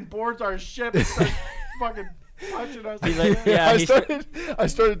fucking boards our ship and starts fucking punching us. He's like, yeah, I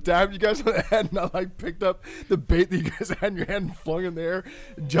started dabbing you guys on the head, and I like picked up the bait that you guys had in your hand and flung in the air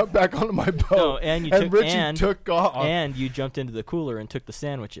and jumped back onto my boat. No, and Richie took off. And you jumped into the cooler and took the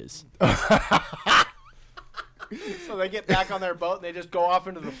sandwiches. So they get back on their boat and they just go off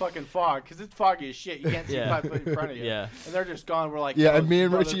into the fucking fog because it's foggy as shit. You can't see 5 foot in front of you. Yeah. And they're just gone. We're like, yeah, and me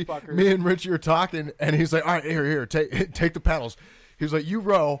and Richie were talking, and he's like, all right, here, take the paddles. He was like, you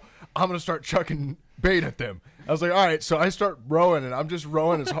row. I'm gonna start chucking bait at them. I was like, all right. So I start rowing, and I'm just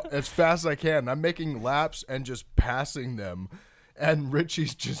rowing as fast as I can. I'm making laps and just passing them, and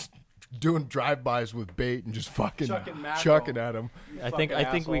Richie's just doing drive-bys with bait and just fucking chucking at him. I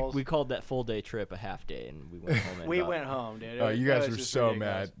think we called that full day trip a half day, and we went home. We went home, dude. Oh, you guys were so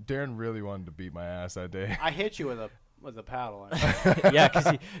mad. Darren really wanted to beat my ass that day. I hit you with a paddle. Yeah,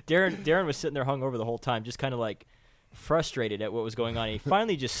 because Darren was sitting there hungover the whole time, just kind of like frustrated at what was going on. And he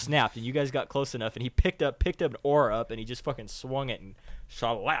finally just snapped, and you guys got close enough, and he picked up an oar up, and he just fucking swung it and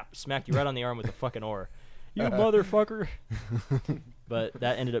smacked you right on the arm with the fucking oar. You motherfucker. But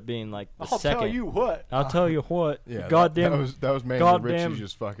that ended up being like the second. I'll tell you what. I'll tell you what. Yeah, goddamn. That was mainly Richie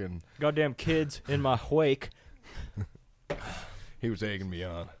just fucking. Goddamn kids in my wake. He was egging me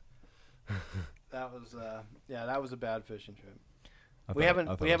on. That was a bad fishing trip. We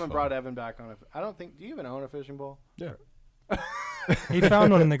haven't brought Evan back on it. I don't think. Do you even own a fishing pole? Yeah. He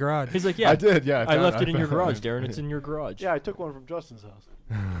found one in the garage. He's like, yeah, I did. Yeah, I left it in your garage, Darren. It's in your garage. Yeah, I took one from Justin's house.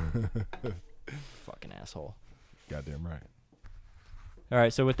 Fucking asshole. Goddamn right. All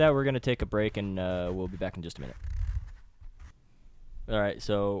right, so with that, we're going to take a break, and we'll be back in just a minute. All right,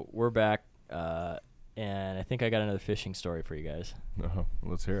 so we're back, and I think I got another fishing story for you guys. Oh,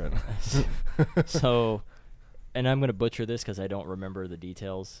 let's hear it. So, and I'm going to butcher this because I don't remember the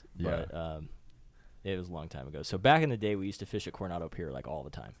details, Yeah. but it was a long time ago. So back in the day, we used to fish at Coronado Pier like all the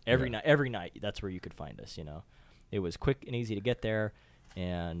time. Every night, that's where you could find us, you know. It was quick and easy to get there,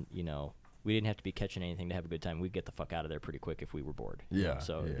 and, you know, we didn't have to be catching anything to have a good time. We'd get the fuck out of there pretty quick if we were bored. Yeah.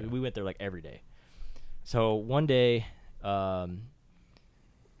 So we went there like every day. So one day,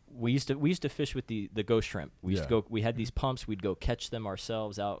 we used to fish with the ghost shrimp. We used to go. We had these pumps. We'd go catch them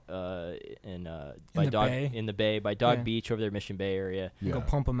ourselves out in the bay by Dog Beach over there, Mission Bay area. Yeah. Go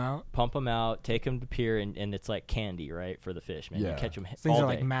pump them out. Take them to pier, and it's like candy, right, for the fish, man. Yeah. You catch them Things all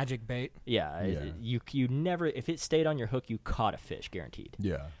are day. like magic bait. Yeah. You never, if it stayed on your hook, you caught a fish, guaranteed.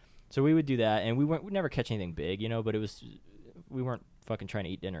 Yeah. So we would do that, and we'd never catch anything big, you know. But we weren't fucking trying to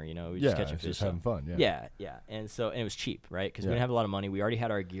eat dinner, you know. We just catching fish, just having fun. Yeah. And it was cheap, right? Because we didn't have a lot of money. We already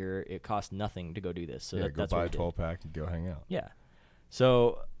had our gear. It cost nothing to go do this. So that's buy what a 12-pack and go hang out. Yeah.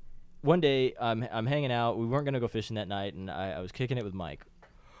 So one day I'm hanging out. We weren't gonna go fishing that night, and I was kicking it with Mike.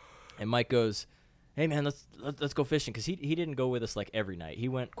 And Mike goes, "Hey man, let's go fishing," because he didn't go with us like every night. He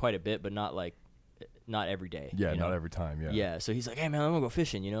went quite a bit, but not every day. Yeah, you know? not every time. Yeah. Yeah. So he's like, "Hey man, I'm gonna go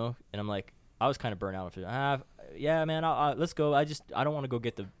fishing," you know. And I'm like, I was kind of burnt out on fishing. Yeah, man, let's go. I don't want to go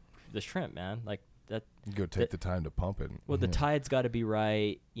get the shrimp, man. Like that. Go take the time to pump it. Well, the tide's got to be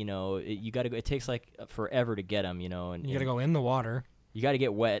right. You know, you got to go. It takes like forever to get them. You know, and you got to go in the water. You got to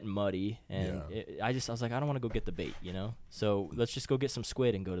get wet and muddy. And I was like, I don't want to go get the bait. You know, so let's just go get some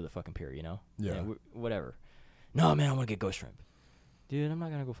squid and go to the fucking pier. You know. Yeah. And whatever. No, man, I want to get ghost shrimp. Dude, I'm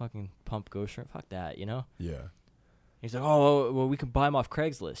not gonna go fucking pump ghost shrimp. Fuck that. You know. Yeah. He's like, oh, well, we can buy them off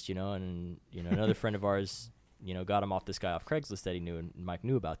Craigslist, you know, and, you know, another friend of ours, you know, got him off this guy off Craigslist that he knew, and Mike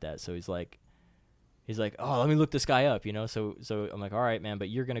knew about that. So he's like, oh, let me look this guy up, you know. So I'm like, all right, man, but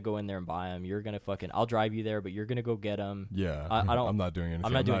you're gonna go in there and buy them. You're gonna I'll drive you there, but you're gonna go get them. Yeah. I'm not doing anything.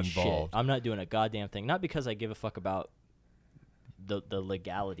 I'm not doing involved. shit. I'm not doing a goddamn thing. Not because I give a fuck about the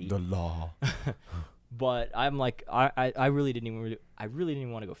legality, the law. But I'm like, I really didn't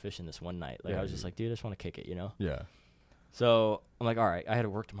even want to go fishing this one night. Like I was just like, dude, I just want to kick it, you know. Yeah. So I'm like, all right, I had to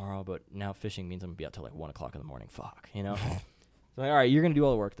work tomorrow, but now fishing means I'm gonna be out till like 1 o'clock in the morning. Fuck, you know. So I'm like, all right, you're gonna do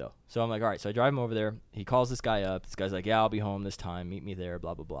all the work though. So I'm like, all right. So I drive him over there. He calls this guy up. This guy's like, yeah, I'll be home this time. Meet me there.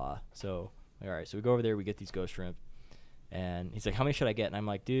 Blah blah blah. So Like, all right, so we go over there, we get these ghost shrimp, and he's like, how many should I get? And I'm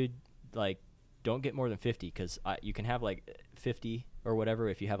like, dude, like, don't get more than 50 because you can have like 50 or whatever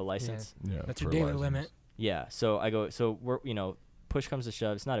if you have a license. Yeah, That's for your a daily license. limit. Yeah. So I go, so we're, push comes to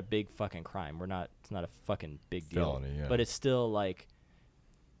shove. It's not a big fucking crime. It's not a fucking big deal. Felony, yeah. But it's still like,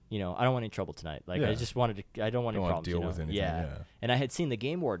 I don't want any trouble tonight. Like, I Yeah. just wanted to, I don't want any Don't wanna problems. deal with anything, yeah. And I had seen the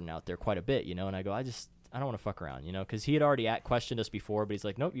game warden out there quite a bit, and I go, I don't want to fuck around, because he had already questioned us before, but he's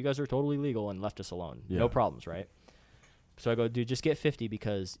like, nope, you guys are totally legal and left us alone. Yeah. No problems, right? So I go, dude, just get 50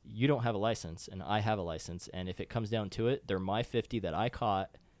 because you don't have a license and I have a license. And if it comes down to it, they're my 50 that I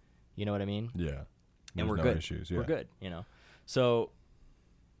caught. You know what I mean? Yeah. And There's we're no good. issues. Yeah. We're good, So,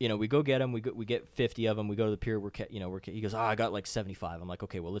 we go get them. We get 50 of them. We go to the pier. He goes, I got like 75. I'm like,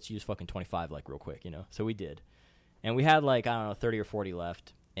 okay, well, let's use fucking 25 like real quick, So we did. And we had like, I don't know, 30 or 40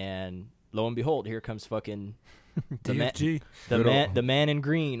 left. And lo and behold, here comes fucking DFG. the man in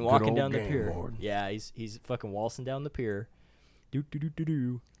green walking old down the game pier. warden. Yeah, he's fucking waltzing down the pier,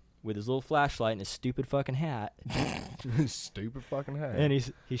 with his little flashlight and his stupid fucking hat. Stupid fucking hat. And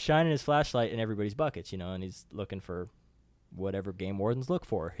he's shining his flashlight in everybody's buckets, and he's looking for whatever game wardens look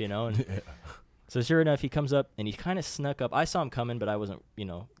for, And Yeah. so sure enough, he comes up and he kind of snuck up. I saw him coming, but I wasn't, we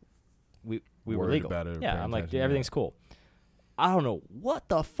were Worried legal. about it or Yeah, paying I'm like, attention, dude, everything's cool. I don't know what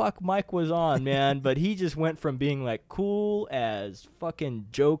the fuck Mike was on, man, but he just went from being like cool as fucking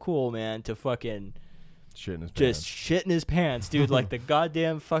Joe Cool, man, to fucking Shit in his just pants. shit in his pants, dude. Like the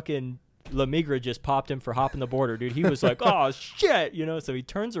goddamn fucking La Migra just popped him for hopping the border, dude. He was like, oh shit, So he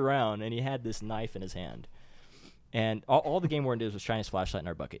turns around and he had this knife in his hand, and all the game warden did was shine his flashlight in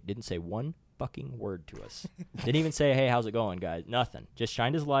our bucket. Didn't say one fucking word to us. Didn't even say, hey, how's it going, guys? Nothing. Just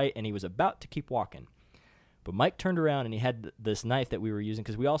shined his light, and he was about to keep walking. But Mike turned around and he had this knife that we were using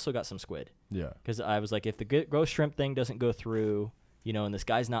because we also got some squid. Yeah. Because I was like, if the ghost shrimp thing doesn't go through, and this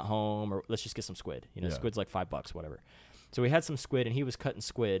guy's not home, or let's just get some squid. Yeah. Squid's like $5, whatever. So we had some squid, and he was cutting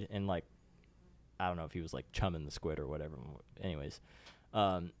squid, and like, I don't know if he was like chumming the squid or whatever. Anyways,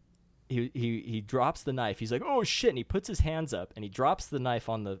 he drops the knife. He's like, oh shit, and he puts his hands up, and he drops the knife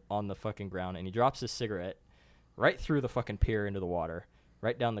on the fucking ground, and he drops his cigarette right through the fucking pier into the water,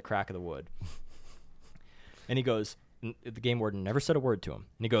 right down the crack of the wood. And he goes, the game warden never said a word to him.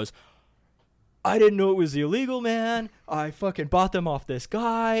 And he goes, I didn't know it was illegal, man. I fucking bought them off this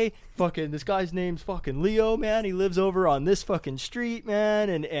guy. Fucking, this guy's name's fucking Leo, man. He lives over on this fucking street, man.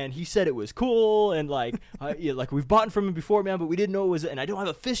 And he said it was cool. And like, like we've bought from him before, man, but we didn't know it was, and I don't have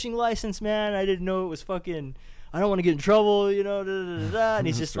a fishing license, man. I didn't know it was fucking, I don't want to get in trouble, And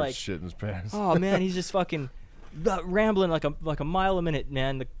he's just like, shit in his pants. oh man, he's just fucking rambling like a mile a minute,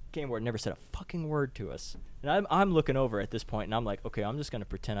 man. The game warden never said a fucking word to us. And I'm looking over at this point, and I'm like, okay, I'm just gonna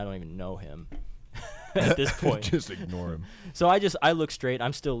pretend I don't even know him at this point. Just ignore him. So I look straight.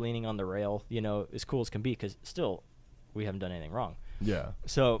 I'm still leaning on the rail, as cool as can be, because still, we haven't done anything wrong. Yeah.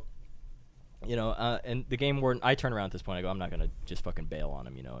 So, and the game warden, I turn around at this point. I go, I'm not gonna just fucking bail on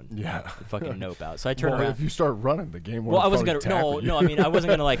him, and Yeah. fucking nope out. So I turn Well, around. if you start running, the game will. Well, I wasn't gonna. No. I mean, I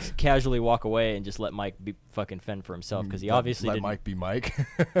wasn't gonna like casually walk away and just let Mike be fucking fend for himself, because he obviously let didn't. Mike be Mike.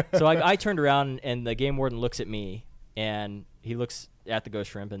 So I turned around, and the game warden looks at me, and he looks at the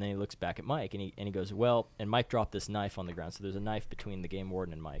ghost shrimp, and then he looks back at Mike, and he goes, well, and Mike dropped this knife on the ground, so there's a knife between the game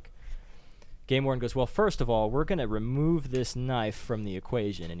warden and Mike. Game warden goes, well, first of all, we're gonna remove this knife from the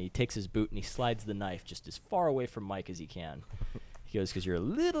equation, and he takes his boot and he slides the knife just as far away from Mike as he can. He goes, because you're a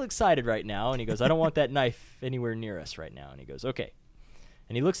little excited right now, and he goes, I don't want that knife anywhere near us right now. And he goes, okay.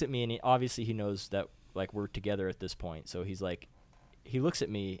 And he looks at me, and obviously he knows that like we're together at this point, so he's like, he looks at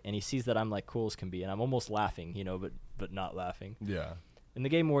me and he sees that I'm like cool as can be, and I'm almost laughing, but not laughing. Yeah. And the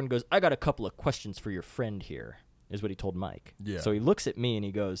game warden goes, I got a couple of questions for your friend here, is what he told Mike. Yeah. So he looks at me and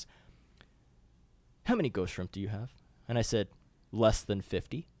he goes, how many ghost shrimp do you have? And I said, less than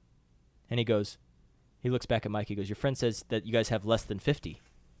 50. And he looks back at Mike, he goes, your friend says that you guys have less than 50.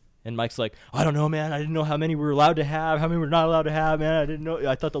 And Mike's like, I don't know, man. I didn't know how many we were allowed to have, how many we're not allowed to have, man. I didn't know.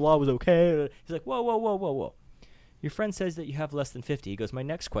 I thought the law was okay. He's like, whoa. Your friend says that you have less than 50. He goes, my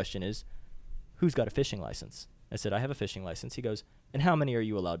next question is, who's got a fishing license? I said, I have a fishing license. He goes, and how many are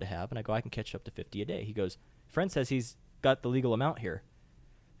you allowed to have? And I go, I can catch up to 50 a day. He goes, friend says he's got the legal amount here.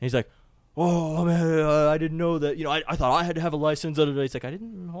 And he's like, oh, man, I didn't know that. I thought I had to have a license. He's like, I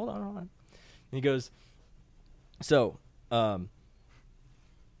didn't. Hold on. And he goes, so, do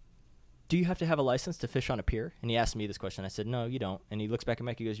you have to have a license to fish on a pier? And he asked me this question. I said, no, you don't. And he looks back at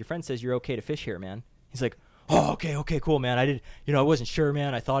Mike. He goes, your friend says you're okay to fish here, man. He's like, oh, okay, cool, man. I didn't, I wasn't sure,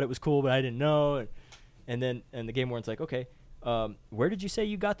 man. I thought it was cool, but I didn't know. And the game warden's like, okay, where did you say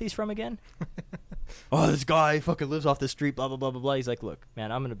you got these from again? oh, this guy fucking lives off the street, blah, blah, blah, blah, blah. He's like, look,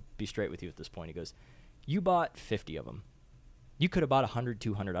 man, I'm going to be straight with you at this point. He goes, you bought 50 of them. You could have bought 100,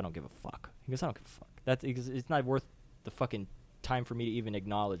 200. I don't give a fuck. He goes, I don't give a fuck. It's not worth the fucking time for me to even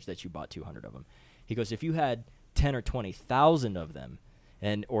acknowledge that you bought 200 of them. He goes, if you had 10 or 20,000 of them,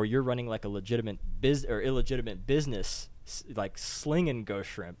 or you're running like a legitimate illegitimate business, like slinging ghost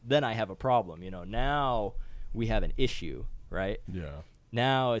shrimp, then I have a problem. Now we have an issue, right? Yeah.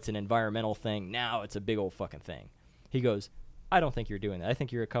 Now it's an environmental thing. Now it's a big old fucking thing. He goes, I don't think you're doing that. I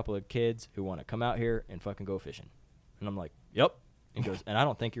think you're a couple of kids who want to come out here and fucking go fishing. And I'm like, yep. He goes, and I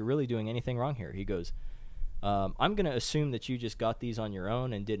don't think you're really doing anything wrong here. He goes, I'm going to assume that you just got these on your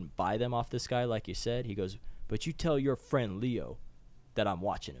own and didn't buy them off this guy like you said. He goes, but you tell your friend Leo that I'm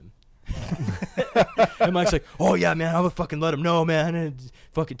watching him. And Mike's like, oh, yeah, man, I would fucking let him know, man. And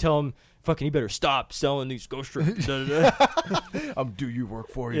fucking tell him, fucking, he better stop selling these ghost shrimp. I'm do you work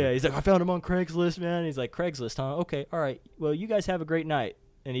for you. Yeah, he's like, I found him on Craigslist, man. He's like, Craigslist, huh? Okay, all right. Well, you guys have a great night.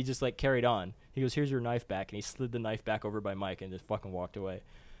 And he just, like, carried on. He goes, here's your knife back. And he slid the knife back over by Mike and just fucking walked away.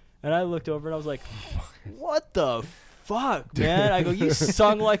 And I looked over and I was like, what the fuck, man? I go, you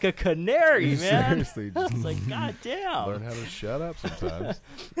sung like a canary, man. Seriously. I was like, God damn. Learn how to shut up sometimes.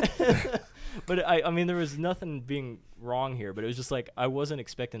 But I mean, there was nothing being wrong here, but it was just like, I wasn't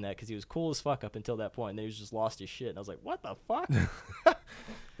expecting that because he was cool as fuck up until that point. And then he was just lost his shit. And I was like, what the fuck?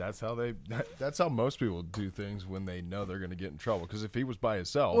 That's how most people do things when they know they're going to get in trouble. Because if he was by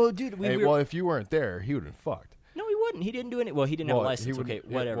himself, Well, dude, if you weren't there, he would have been fucked. No, he wouldn't. He didn't do any. Well, he didn't have a license. Okay,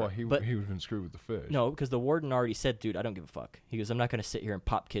 whatever. Well, he would have been screwed with the fish. No, because the warden already said, dude, I don't give a fuck. He goes, I'm not going to sit here and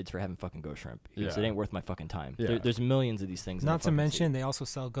pop kids for having fucking ghost shrimp. He goes, it ain't worth my fucking time. Yeah. There's millions of these things. Not to mention, they also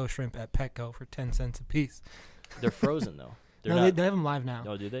sell ghost shrimp at Petco for 10 cents a piece. They're frozen, though. They have them live now.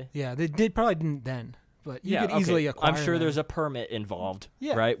 Oh, do they? Yeah, they probably didn't then. But you could easily acquire I'm sure them. there's a permit involved,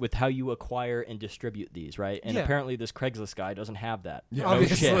 right, with how you acquire and distribute these, right? And apparently this Craigslist guy doesn't have that. Yeah,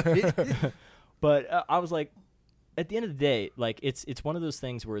 obviously. But I was like, at the end of the day, like it's one of those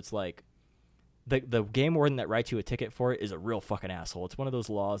things where it's like the game warden that writes you a ticket for it is a real fucking asshole. It's one of those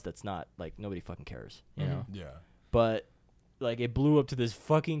laws that's not like nobody fucking cares, you know? Yeah. But like it blew up to this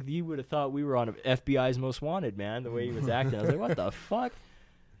fucking. You would have thought we were on FBI's Most Wanted, man. The way he was acting, I was like, what the fuck?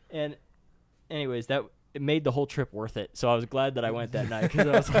 And anyways, it made the whole trip worth it. So I was glad that I went that night because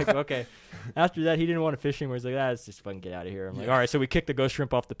I was like, okay. After that, he didn't want to fish anymore. He's like, let's just fucking get out of here. I'm like, all right. So we kicked the ghost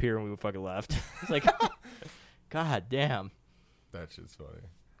shrimp off the pier and we fucking left. It's like, God damn. That shit's funny.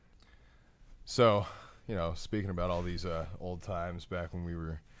 So, speaking about all these old times back when we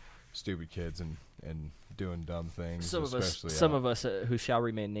were stupid kids and doing dumb things. Some of us who shall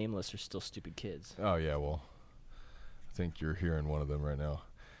remain nameless are still stupid kids. Oh, yeah, well, I think you're hearing one of them right now.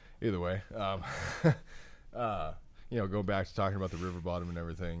 Either way, going back to talking about the river bottom and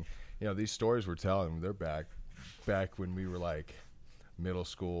everything, these stories we're telling, they're back when we were like middle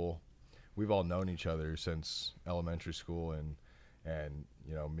school. We've all known each other since elementary school, and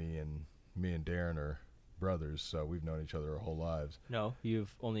me and Darren are brothers, so we've known each other our whole lives. No,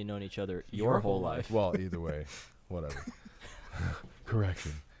 you've only known each other your whole life. Well, either way, whatever.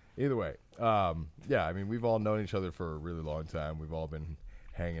 Correction. Either way, I mean, we've all known each other for a really long time. We've all been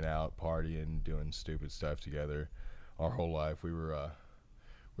hanging out, partying, doing stupid stuff together our whole life. We were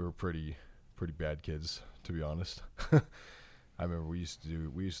pretty bad kids, to be honest. I remember we used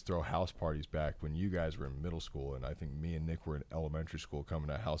to throw house parties back when you guys were in middle school, and I think me and Nick were in elementary school coming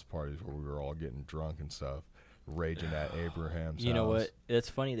to house parties where we were all getting drunk and stuff, raging at Abraham's house. You know what? It's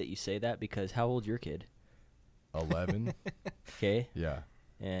funny that you say that because how old's your kid? 11. Okay. Yeah.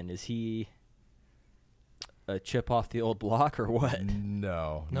 And is he a chip off the old block or what?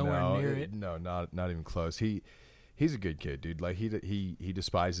 No. Nowhere near it. No, not even close. He's a good kid, dude. Like he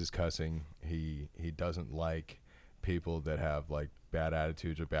despises cussing. He doesn't like people that have like bad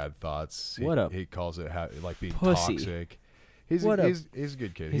attitudes or bad thoughts. He calls it like being pussy. Toxic. He's a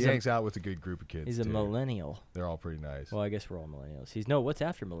good kid. He hangs out with a good group of kids. He's a millennial. They're all pretty nice. Well, I guess we're all millennials. What's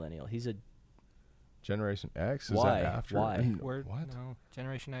after millennial? He's a Generation X? Is Why? that after? Why? What? No,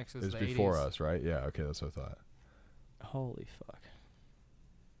 Generation X is It's the before 80s. us, right? Yeah, okay, that's what I thought. holy fuck.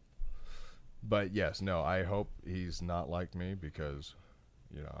 But yes, no, I hope he's not like me because,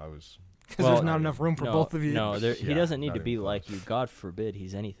 I was... Because there's not enough room for both of you. No, he Yeah, doesn't need not to be even like close. you. God forbid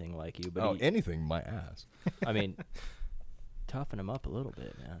he's anything like you. But anything, my ass. I mean, toughen him up a little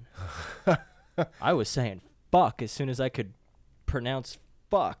bit, man. I was saying fuck as soon as I could pronounce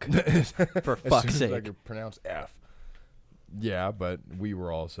fuck. For fuck's As soon as I sake. could pronounce F. Yeah, but we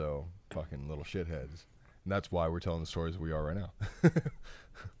were also fucking little shitheads. And that's why we're telling the stories we are right now.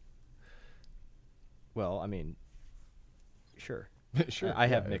 Well, I mean, sure. Sure. I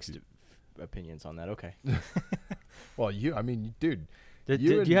have yeah, mixed opinions on that. Okay. Well, I mean, dude. Do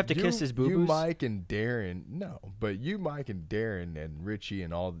you have to kiss his boo-boos? You, Mike, and Darren, no. But you, Mike, and Darren, and Richie,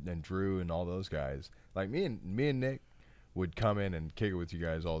 and Drew, and all those guys, like me and Nick, would come in and kick it with you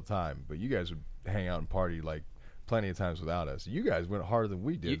guys all the time. But you guys would hang out and party like plenty of times without us. You guys went harder than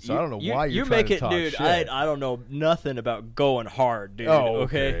we did, so I don't know why you're trying to talk dude. shit. I don't know nothing about going hard, dude. Oh,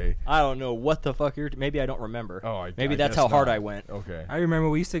 okay. I don't know what the fuck maybe I don't remember. Oh, maybe I that's guess how hard not. I went. Okay. I remember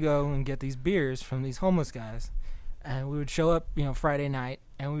we used to go and get these beers from these homeless guys, and we would show up, Friday night,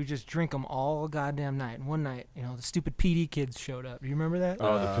 and we would just drink them all goddamn night. And one night, the stupid PD kids showed up. Do you remember that?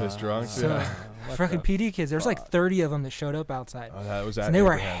 Oh, the piss drunks. So, Yeah. fucking PD kids. There's like 30 of them that showed up outside. Oh, that was at And they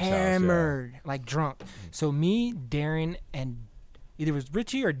were Abraham's house, yeah. hammered, like drunk. So me, Darren, and either it was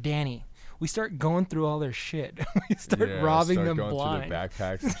Richie or Danny, we start going through all their shit. We start robbing them going blind. through their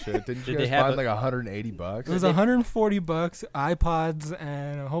backpacks and shit. Didn't you Did they guys have find like $180? It was $140, iPods,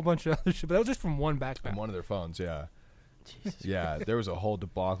 and a whole bunch of other shit. But that was just from one backpack. And one of their phones, yeah. Jesus. Yeah, there was a whole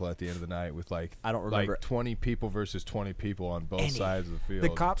debacle at the end of the night with like I don't remember like 20 people versus 20 people on both sides of the field. The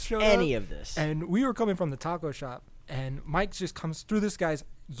cops showed any up, of this. and we were coming from the taco shop, and Mike just comes through this guy's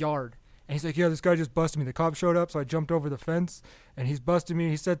yard, and he's like, "Yeah, this guy just busted me." The cop showed up, so I jumped over the fence, and he's busted me.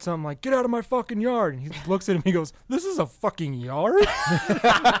 He said something like, "Get out of my fucking yard!" And he looks at him, he goes, "This is a fucking yard,"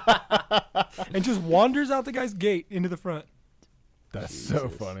 and just wanders out the guy's gate into the front. That's so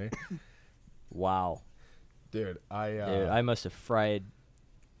Jesus. funny. Wow. Dude, Dude, I must have fried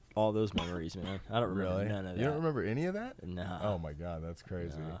all those memories, man. I don't remember really? none of that. You don't remember any of that? Nah. Oh my god, that's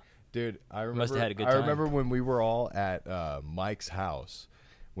crazy. Nah. Dude, I remember Must have had a good I time. remember when we were all at Mike's house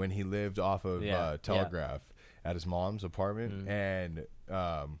when he lived off of Telegraph at his mom's apartment, and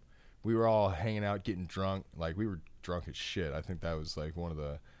we were all hanging out getting drunk. Like, we were drunk as shit. I think that was like one of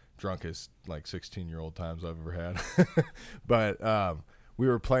the drunkest like 16-year-old times I've ever had. But we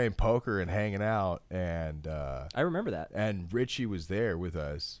were playing poker and hanging out, and I remember that. and Richie was there with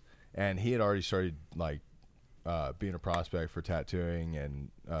us, and he had already started like being a prospect for tattooing and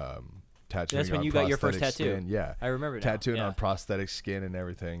tattooing. That's when on you got your first prosthetic tattoo. skin. Yeah, I remember now. tattooing Yeah. on prosthetic skin and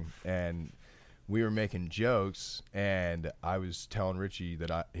everything. And we were making jokes, and I was telling Richie that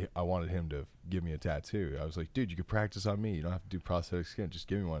I wanted him to give me a tattoo. I was like, dude, you could practice on me. You don't have to do prosthetic skin. Just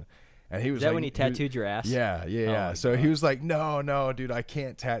give me one. And he was Is that like, when he tattooed your ass? Yeah, yeah, Oh yeah. my So God. he was like, no, dude, I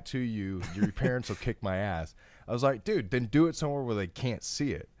can't tattoo you. Your parents will kick my ass. I was like, dude, then do it somewhere where they can't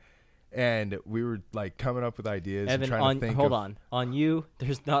see it. And we were like coming up with ideas and Evan, trying to think hold of, on. On you,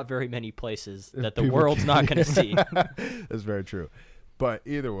 there's not very many places that the people world's can- not going to see. That's very true. But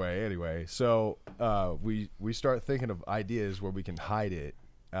either way, anyway, so we start thinking of ideas where we can hide it.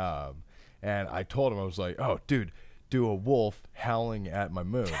 And I told him, I was like, oh, dude, do a wolf howling at my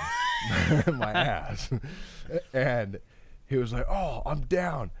moon, my ass. And he was like, oh, I'm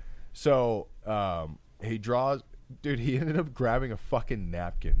down. So he draws. Dude, he ended up grabbing a fucking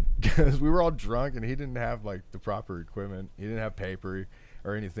napkin because we were all drunk and he didn't have like the proper equipment. He didn't have paper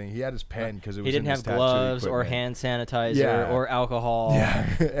or anything. He had his pen because it was He didn't in his have tattoo gloves or equipment. hand sanitizer Yeah. or alcohol.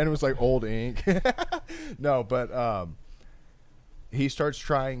 Yeah, and it was like old ink. No, but he starts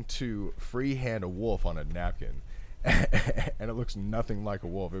trying to freehand a wolf on a napkin, and it looks nothing like a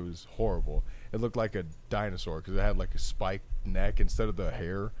wolf. It was horrible. It looked like a dinosaur because it had like a spiked neck instead of the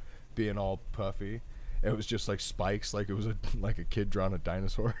hair being all puffy. It was just like spikes, like it was like a kid drawing a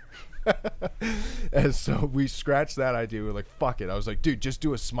dinosaur. And so we scratched that idea. We were like, fuck it. I was like, dude, just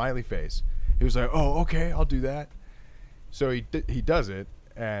do a smiley face. He was like, oh, okay, I'll do that. So he does it,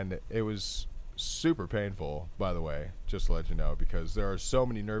 and it was super painful, by the way, just to let you know, because there are so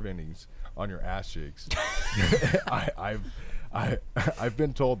many nerve endings on your ass cheeks. I've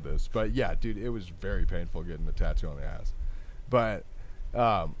been told this, but yeah, dude, it was very painful getting the tattoo on the ass. But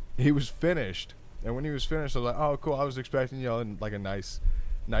he was finished, and when he was finished, I was like, oh, cool. I was expecting, like a nice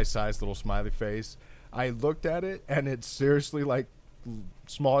sized little smiley face. I looked at it, and it's seriously like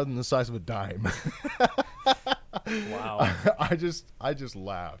smaller than the size of a dime. Wow. I just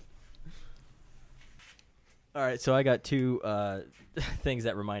laughed. All right, so I got two things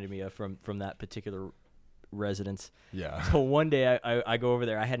that reminded me of from that particular residence. Yeah. So one day I go over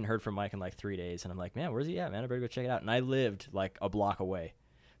there. I hadn't heard from Mike in like 3 days, and I'm like, man, where's he at, man? I better go check it out. And I lived like a block away.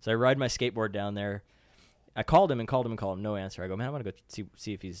 So I ride my skateboard down there. I called him. No answer. I go, man, I want to go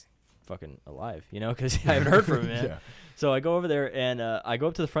see if he's fucking alive, because I haven't heard from him, man. Yeah. So I go over there, and I go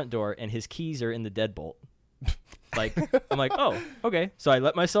up to the front door, and his keys are in the deadbolt. Like, I'm like, oh, okay. So I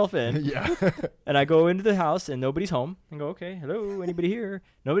let myself in. Yeah. And I go into the house, and nobody's home. And go, okay, hello, anybody here?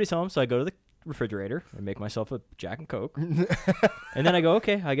 Nobody's home. So I go to refrigerator and make myself a Jack and Coke. And then I go,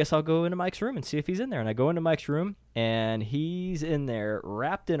 okay, I guess I'll go into Mike's room and see if he's in there. And I go into Mike's room, and he's in there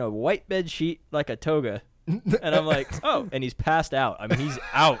wrapped in a white bed sheet like a toga. And I'm like, oh, and he's passed out. I mean, he's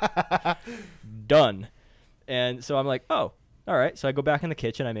out. Done. And so I'm like, oh, all right. So I go back in the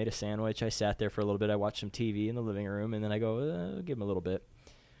kitchen. I made a sandwich. I sat there for a little bit. I watched some TV in the living room, and then I go, I'll give him a little bit.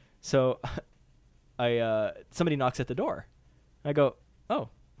 So somebody knocks at the door. I go, oh,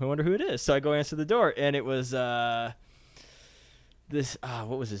 I wonder who it is. So I go answer the door, and it was what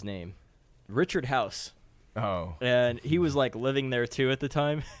was his name? Richard House. Oh. And he was like living there too at the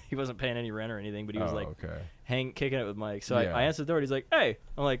time. He wasn't paying any rent or anything, but he was kicking it with Mike. So I answered the door, and he's like, hey.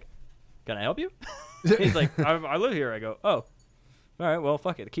 I'm like, can I help you? He's like, I live here. I go, oh, all right, well,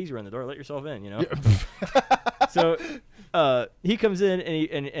 fuck it. The keys are in the door. Let yourself in, you know? So he comes in,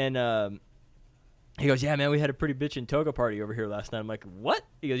 and he goes, yeah, man, we had a pretty bitchin' toga party over here last night. I'm like, what?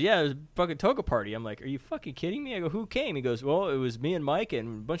 He goes, yeah, it was a fucking toga party. I'm like, are you fucking kidding me? I go, who came? He goes, well, it was me and Mike, and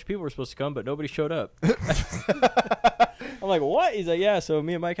a bunch of people were supposed to come, but nobody showed up. I'm like, what? He's like, yeah, so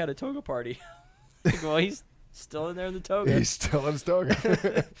me and Mike had a toga party. I go, well, he's still in there in the toga. He's still in his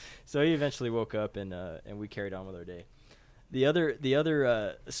toga. So he eventually woke up, and we carried on with our day. The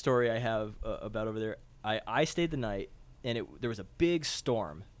other story I have about over there, I stayed the night, and there was a big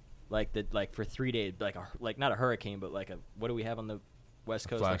storm. Like for 3 days, like not a hurricane, but like what do we have on the West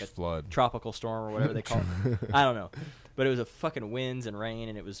Coast? Flash like a flood, tropical storm or whatever they call it. I don't know, but it was a fucking winds and rain,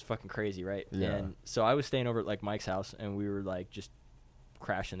 and it was fucking crazy, right? Yeah. And so I was staying over at like Mike's house, and we were like just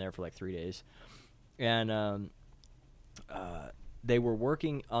crashing there for like 3 days, and they were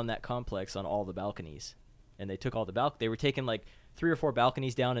working on that complex on all the balconies, and they took all the they were taking like 3 or 4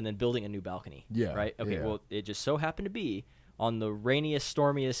 balconies down and then building a new balcony. Yeah. Right. Okay. Yeah. Well, it just so happened to be on the rainiest,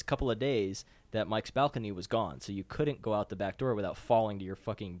 stormiest couple of days that Mike's balcony was gone. So you couldn't go out the back door without falling to your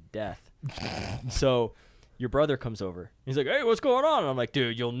fucking death. So your brother comes over. He's like, hey, what's going on? And I'm like,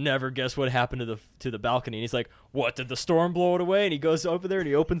 dude, you'll never guess what happened to the balcony. And he's like, what, did the storm blow it away? And he goes over there and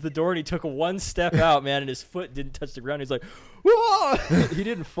he opens the door and he took one step out, man, and his foot didn't touch the ground. He's like, whoa! He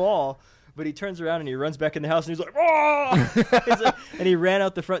didn't fall. But he turns around and he runs back in the house and he's like, oh! And he ran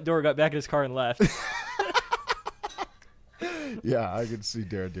out the front door, got back in his car, and left. Yeah, I could see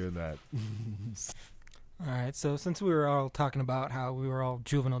Darren doing that. All right, so since we were all talking about how we were all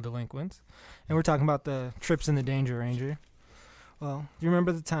juvenile delinquents, and we're talking about the trips in the Danger Ranger, well, do you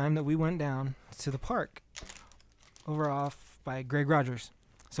remember the time that we went down to the park over off by Greg Rogers?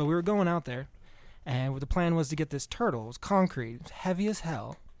 So we were going out there, and the plan was to get this turtle. It was concrete. It was heavy as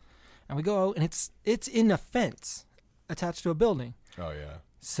hell. And we go out, and it's in a fence attached to a building. Oh, yeah.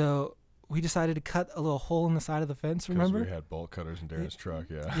 So we decided to cut a little hole in the side of the fence, remember? Because we had bolt cutters in Darren's truck,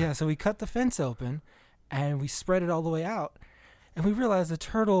 yeah. Yeah, so we cut the fence open, and we spread it all the way out, and we realized the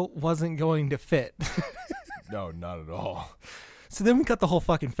turtle wasn't going to fit. No, not at all. So then we cut the whole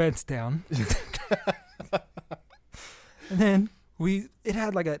fucking fence down. And then it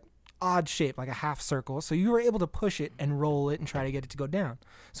had like a odd shape, like a half circle, so you were able to push it and roll it and try to get it to go down.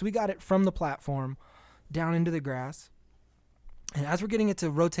 So we got it from the platform down into the grass, and as we're getting it to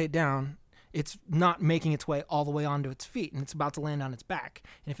rotate down, it's not making its way all the way onto its feet, and it's about to land on its back.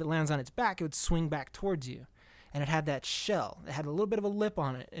 And if it lands on its back, it would swing back towards you. And it had that shell. It had a little bit of a lip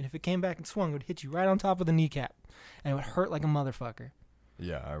on it, and if it came back and swung, it would hit you right on top of the kneecap, and it would hurt like a motherfucker.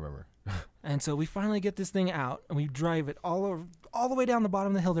 Yeah, I remember. And so we finally get this thing out, and we drive it all the way down the bottom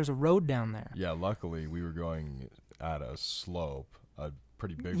of the hill. There's a road down there. Yeah, luckily we were going at a slope, a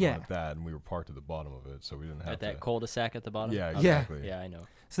pretty big one at that, and we were parked at the bottom of it, so we didn't have At that cul-de-sac at the bottom? Yeah, exactly. Yeah, I know.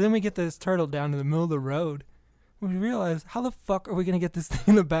 So then we get this turtle down to the middle of the road. We realize, how the fuck are we going to get this thing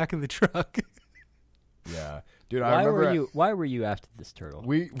in the back of the truck? Yeah. Dude, I remember... Why were you after this turtle?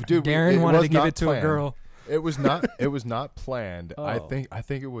 Darren wanted to give it to a girl. It was not planned. Oh. I think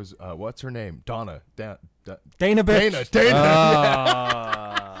it was what's her name? Dana. Dana bitch.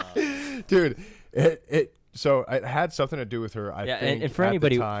 Dana. Dude, so it had something to do with her. I think. And for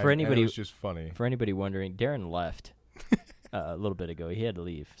anybody, it was just funny. For anybody wondering, Darren left a little bit ago. He had to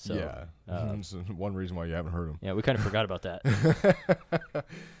leave. So yeah, that's one reason why you haven't heard him. Yeah, we kind of forgot about that.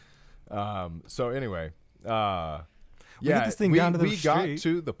 So anyway, we get this thing down to the we got street.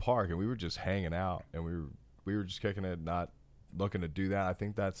 to the park and we were just hanging out and we were just kicking it, not looking to do that. I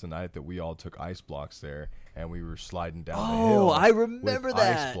think that's the night that we all took ice blocks there and we were sliding down the hill. Oh, I remember with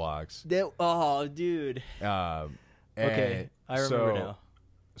that. Ice blocks. Oh, dude. Okay, I remember now.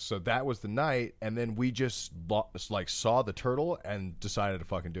 So that was the night, and then we just like saw the turtle and decided to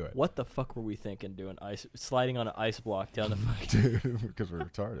fucking do it. What the fuck were we thinking doing sliding on an ice block down the fucking Dude, because we're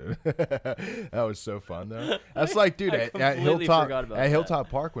retarded. That was so fun though. That's like, dude, I at completely forgot about that. Hilltop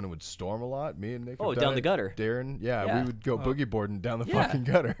Park when it would storm a lot, me and Nick. Oh, have down done the it. gutter. Darren, yeah, Yeah. we would go boogie boarding down the Yeah. fucking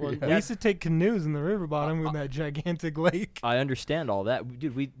gutter. Well, Yeah. We used to take canoes in the river bottom with that gigantic lake. I understand all that,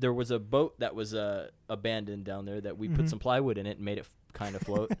 dude. There was a boat that was abandoned down there that we put some plywood in it and made it kind of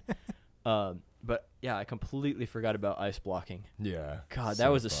float. But yeah, I completely forgot about ice blocking. Yeah. God, so that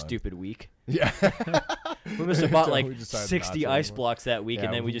was a fun. stupid week. Yeah. We must have bought Until like we decided not 60 to ice anymore. blocks that week, Yeah,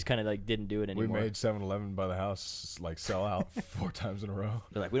 and then we just kind of like didn't do it We anymore. made 7-Eleven by the house like sell out 4 times in a row.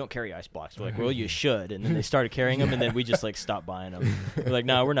 They're like, we don't carry ice blocks. We're like, well, you should. And then they started carrying them, and then we just like stopped buying them. We're like,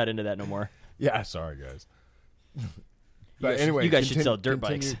 no, we're not into that no more. Yeah, sorry guys. You But guys should- anyway, you guys should sell dirt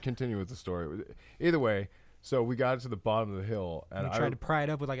bikes. Continue with the story. Either way, so we got to the bottom of the hill, and We tried to pry it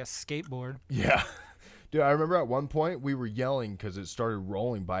up with like a skateboard. yeah. Dude, I remember at one point we were yelling because it started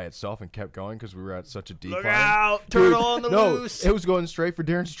rolling by itself and kept going because we were at such a decline. Look out! Dude, Turtle on the no, loose! it was going straight for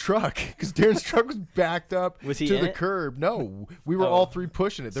Darren's truck because Darren's truck was backed up Was he to in the it? curb. No, we were Oh. all 3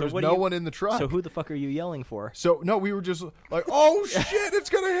 pushing it. There So was what do no you- one in the truck. So who the fuck are you yelling for? So no, we were just like, "Oh shit, it's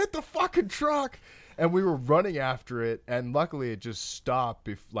gonna hit the fucking truck!" And we were running after it, and luckily it just stopped.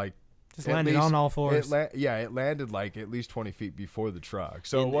 Just at landed least- on all fours. it landed like at least 20 feet before the truck,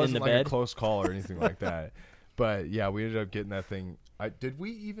 so In- it wasn't in the like bed? a close call or anything like that. But yeah, we ended up getting that thing.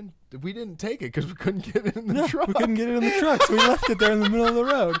 We didn't take it because we couldn't get it in the No, truck. we couldn't get it in the truck, so we left it there in the middle of the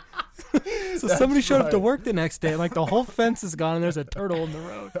road. So That's somebody showed up to right. work the next day, and like the whole fence is gone, and there's a turtle in the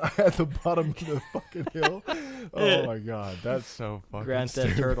road. At the bottom of the fucking hill. Oh my god, that's so fucking Grand Theft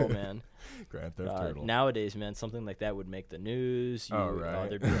stupid. Turtle, man. Grand Theft Turtle. Nowadays, man, something like that would make the news. Right.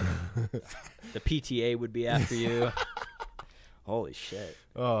 There'd be like, the PTA would be after you. Holy shit.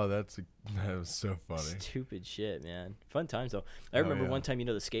 Oh, that was so funny. Stupid shit, man. Fun times, though. I Oh, remember yeah. one time,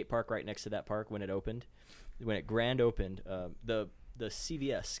 the skate park right next to that park when it opened, when it grand opened, the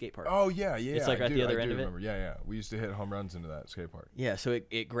CVS skate park. Oh yeah, yeah. It's, like, I at the do- other I end do of it? remember. Yeah, yeah. We used to hit home runs into that skate park. Yeah, so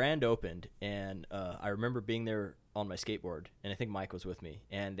it grand opened, and I remember being there on my skateboard, and I think Mike was with me,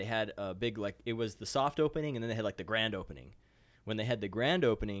 and they had a big, like, it was the soft opening, and then they had, like, the grand opening. When they had the grand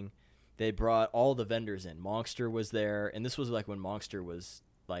opening, they brought all the vendors in. Monster was there, and this was, like, when Monster was,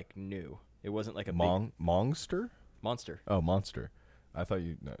 like, new. It wasn't, like, a big... Monster? Monster. Oh, Monster. I thought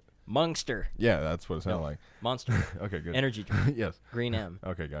you. No. Monster. Yeah, that's what it sounded like. Monster. Okay, good. Energy drink. Yes. Green M.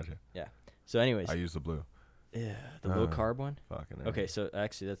 Okay, gotcha. Yeah. So anyways, I use the blue. yeah, the low carb one. Fucking. Okay, so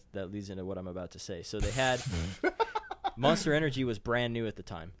actually that leads into what I'm about to say. So they had Monster Energy was brand new at the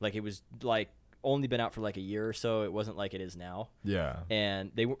time. Like it was like only been out for like a year or so. It wasn't like it is now. Yeah.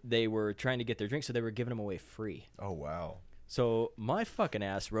 And they were trying to get their drinks, so they were giving them away free. Oh wow. So my fucking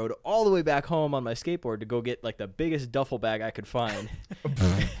ass rode all the way back home on my skateboard to go get like the biggest duffel bag I could find.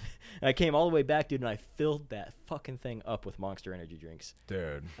 And I came all the way back, dude, and I filled that fucking thing up with Monster Energy drinks.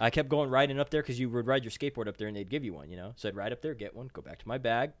 Dude. I kept going riding up there because you would ride your skateboard up there and they'd give you one, you know? So I'd ride up there, get one, go back to my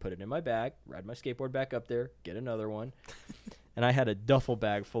bag, put it in my bag, ride my skateboard back up there, get another one. And I had a duffel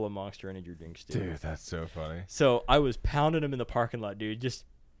bag full of Monster Energy drinks, dude. Dude, that's so funny. So I was pounding them in the parking lot, dude, just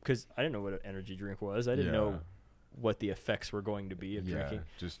because I didn't know what an energy drink was. I didn't know what the effects were going to be of drinking.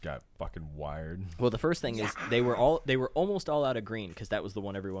 Just got fucking wired. Well, the first thing is they were almost all out of green because that was the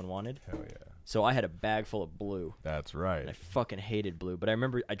one everyone wanted. Hell yeah. So I had a bag full of blue. That's right. And I fucking hated blue, but I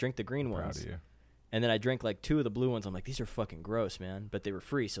remember I drank the green Proud ones. of you. And then I drank like 2 of the blue ones. I'm like, these are fucking gross, man. But they were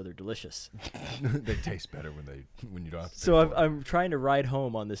free, so they're delicious. They taste better when you don't have to. So pay for I'm trying to ride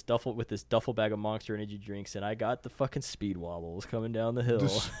home on this duffel bag of Monster Energy drinks, and I got the fucking speed wobbles coming down the hill.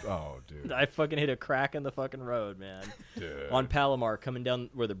 Oh, dude. I fucking hit a crack in the fucking road, man. Dude. On Palomar, coming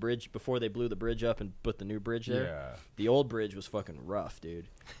down where the bridge, before they blew the bridge up and put the new bridge there. Yeah. The old bridge was fucking rough, dude.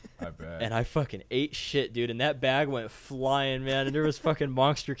 I bet. And I fucking ate shit, dude. And that bag went flying, man. And there was fucking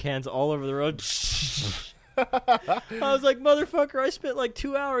Monster cans all over the road. I was like, motherfucker, I spent like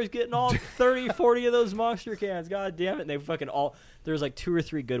 2 hours getting all 30, 40 of those Monster cans. God damn it. And they fucking all, there was like 2 or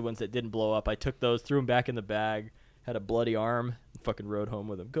 3 good ones that didn't blow up. I took those, threw them back in the bag, had a bloody arm, fucking rode home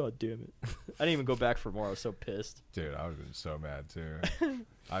with them. God damn it. I didn't even go back for more. I was so pissed. Dude, I would have been so mad too.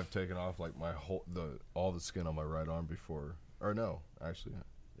 I've taken off like my all the skin on my right arm before. Or no, actually,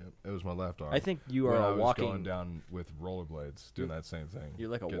 yep, it was my left arm. I think you are when a I was walking, going down with rollerblades, doing that same thing. you're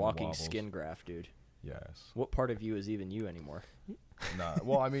like a getting walking wobbles. skin graft, dude. Yes. What part of you is even you anymore? Nah.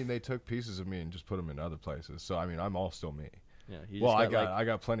 Well, I mean, they took pieces of me and just put them in other places. So I mean, I'm all still me. Yeah, you Well, just I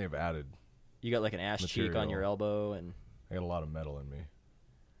got plenty of added. you got like an ass cheek on your material. elbow, and I got a lot of metal in me.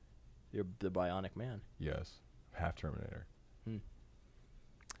 you're the bionic man. Yes. Half Terminator.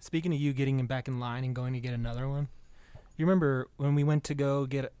 Speaking of you getting back in line and going to get another one, you remember when we went to go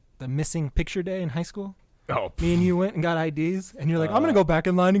get the missing picture day in high school? Oh, Me and you went and got IDs, and you're like, I'm going to go back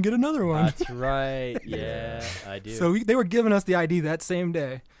in line and get another one. That's right. Yeah, I do. So they were giving us the ID that same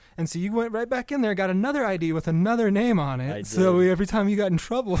day. And so you went right back in there, got another ID with another name on it. I So did. every time you got in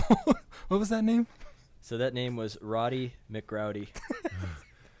trouble, what was that name? So that name was Rowdy McRowdy.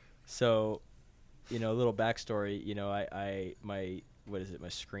 So, a little backstory. My what is it? My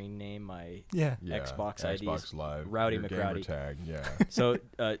screen name, my Yeah. Xbox ID is Xbox Live, Rowdy your gamer McRowdy. tag, yeah. So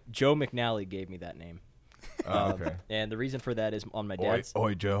Joe McNally gave me that name. Okay. And the reason for that is on my Oi, dad's.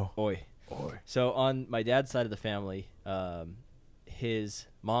 oi, Joe. Oi. Oi. So on my dad's side of the family, his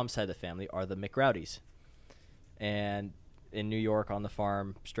mom's side of the family are the McRowdys, and in New York on the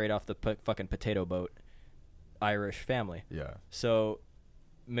farm, straight off the fucking potato boat, Irish family. Yeah. So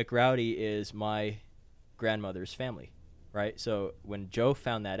McRowdy is my grandmother's family, right? So when Joe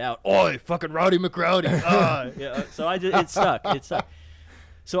found that out, oi, fucking Rowdy McRowdy. Yeah, so it stuck.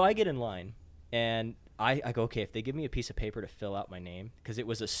 So I get in line, and I go, okay, if they give me a piece of paper to fill out my name, because it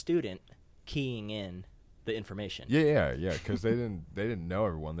was a student keying in the information. Yeah, because they didn't know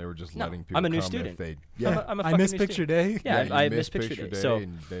everyone. They were just No, letting people I'm a new come student. if they. I'm a I fucking missed new picture student. day. Yeah, you I missed missed picture day. day So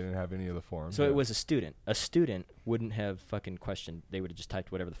and they didn't have any of the forms. it was a student. A student wouldn't have fucking questioned. They would have just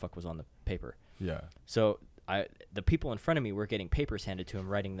typed whatever the fuck was on the paper. Yeah. So the people in front of me were getting papers handed to them,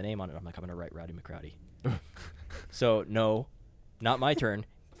 writing the name on it. I'm like, I'm gonna write Rowdy McRowdy. So no, not my turn.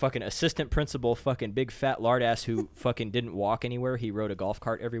 Fucking assistant principal, fucking big fat lard ass who fucking didn't walk anywhere. He rode a golf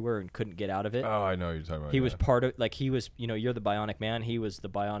cart everywhere and couldn't get out of it. Oh, I know what you're talking about. He was part of, like, he was, you're the bionic man. He was the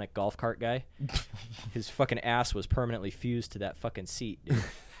bionic golf cart guy. His fucking ass was permanently fused to that fucking seat, dude.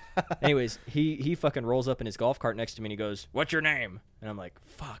 Anyways, he fucking rolls up in his golf cart next to me and he goes, "What's your name?" And I'm like,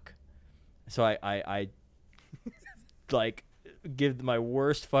 "Fuck." So I like give my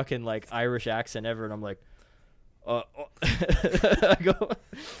worst fucking like Irish accent ever, and I'm like, I go,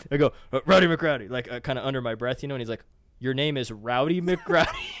 Rowdy McRowdy, like kind of under my breath, and he's like, "Your name is Rowdy McRowdy."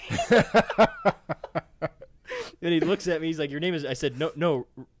 And he looks at me, he's like, "Your name is," I said, no,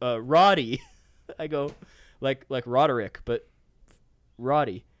 Roddy. I go, like Roderick, but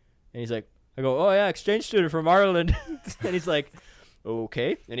Roddy. And he's like, I go, "Oh yeah, exchange student from Ireland." And he's like,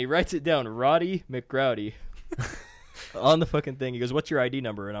 "Okay." And he writes it down, Rowdy McRowdy. On the fucking thing. He goes, "What's your ID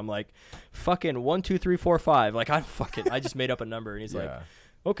number?" And I'm like, "Fucking 12345." Like, I just made up a number. And he's like,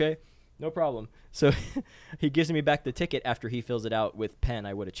 "Okay, no problem." So he gives me back the ticket after he fills it out with pen.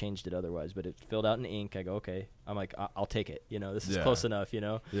 I would have changed it otherwise, but it's filled out in ink. I go, "Okay." I'm like, I'll take it. This is close enough,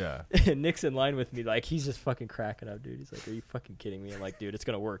 Yeah. And Nick's in line with me. Like, he's just fucking cracking up, dude. He's like, "Are you fucking kidding me?" I'm like, "Dude, it's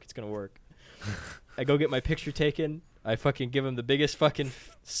going to work. It's going to work." I go get my picture taken. I fucking give him the biggest fucking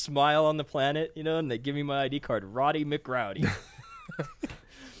smile on the planet, and they give me my ID card, Rowdy McRowdy.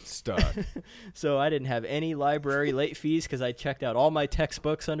 Stuck. So I didn't have any library late fees because I checked out all my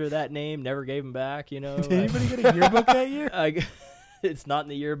textbooks under that name, never gave them back, Did anybody get a yearbook that year? It's not in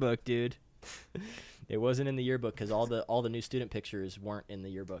the yearbook, dude. It wasn't in the yearbook because all the new student pictures weren't in the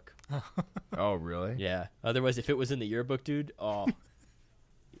yearbook. Oh, really? Yeah. Otherwise, if it was in the yearbook, dude, oh.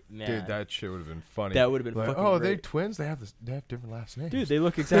 Man. Dude, that shit would have been funny. That would have been like, fucking oh, great. they twins? They have different last names. Dude, they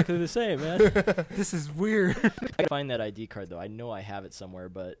look exactly the same, man. This is weird. I find that ID card, though. I know I have it somewhere,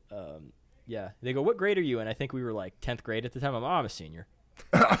 but yeah. They go, "What grade are you?" And I think we were like 10th grade at the time. I'm a senior.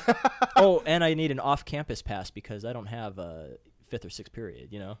 Oh, and I need an off-campus pass because I don't have a 5th or 6th period,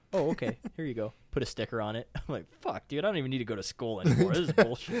 Oh, okay. Here you go. Put a sticker on it. I'm like, fuck, dude, I don't even need to go to school anymore. This is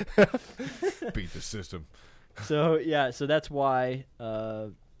bullshit. Beat the system. So, yeah, so that's why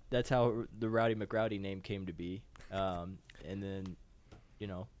that's how the Rowdy McRowdy name came to be. And then,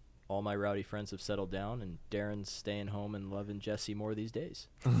 all my rowdy friends have settled down, and Darren's staying home and loving Jesse more these days.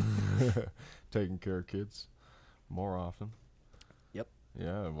 Taking care of kids more often. Yep.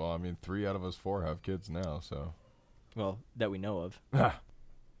 Yeah, well, I mean, 3 out of us 4 have kids now, so. Well, that we know of. All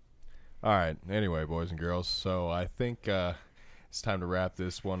right. Anyway, boys and girls, so I think it's time to wrap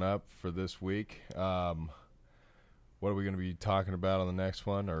this one up for this week. What are we going to be talking about on the next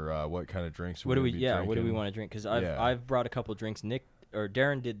one, or what kind of drinks? What do we drinking? What do we want to drink? Because I've brought a couple drinks.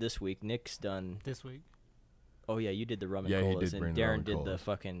 Darren did this week. Nick's done This week. Oh yeah, you did the rum and Yeah, he colas, did and bring the rum Darren and did the colas.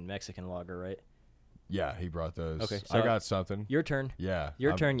 fucking Mexican lager, right? Yeah, he brought those. Okay, I so got something. Your turn. Yeah.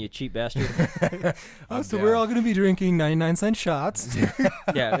 Your turn, you cheap bastard. I'm So down. we're all going to be drinking 99-cent shots.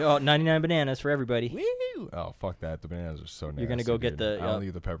 Yeah, 99 bananas for everybody. Woo! Oh, fuck that. The bananas are so nasty. You're gonna go get dude. the, I only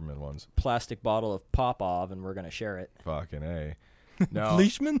eat the peppermint ones. Plastic bottle of Popov, and we're gonna share it. Fucking A. No.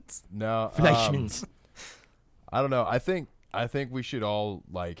 Fleischmann's? No. Fleischmann's. I don't know. I think we should all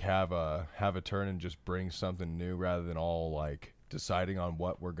like have a turn and just bring something new rather than all like deciding on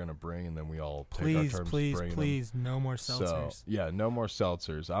what we're gonna bring, and then we all take our turns bringing them. Please, no more seltzers. So yeah, no more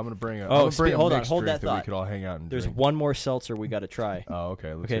seltzers. I'm gonna bring a. Oh, I'm gonna bring a hold on, mixed hold drink that thought. We could all hang out and There's drink. one more seltzer we got to try. Oh,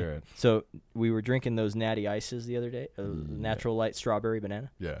 okay. Let's Okay, hear it. so we were drinking those Natty Ices the other day. Natural Light Strawberry Banana.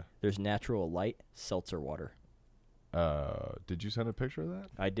 Yeah. There's Natural Light Seltzer Water. Did you send a picture of that?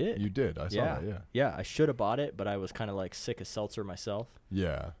 I did. You did. I saw that. Yeah. Yeah, I should have bought it, but I was kind of like sick of seltzer myself.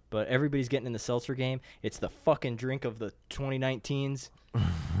 Yeah. But everybody's getting in the seltzer game. It's the fucking drink of the 2019s,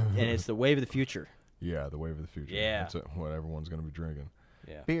 and it's the wave of the future. Yeah, the wave of the future. Yeah. That's what everyone's gonna be drinking.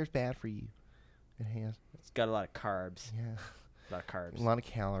 Yeah. Beer's bad for you. It has. It's got a lot of carbs. Yeah. A lot of carbs. A lot of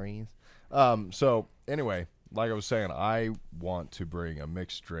calories. So anyway, like I was saying, I want to bring a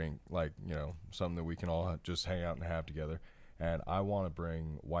mixed drink, like, you know, something that we can all just hang out and have together. And I want to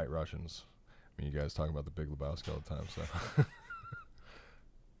bring White Russians. I mean, you guys talk about the Big Lebowski all the time, so.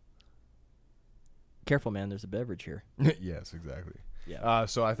 Careful, man. There's a beverage here. Yes, exactly. Yeah.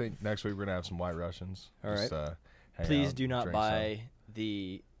 So I think next week we're gonna have some White Russians. All Just, right. hang Please out, do not drink buy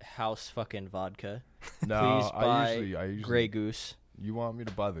the house fucking vodka. some. No, Please buy I usually. Grey Goose. You want me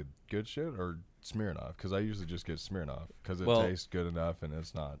to buy the good shit or Smirnoff? Because I usually just get Smirnoff because it Well, tastes good enough and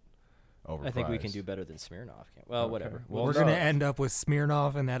it's not overpriced. I think we can do better than Smirnoff. Well, Okay. whatever. Well, We're no. gonna end up with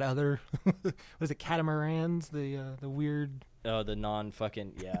Smirnoff and that other, what is it, catamarans? The weird. Oh, the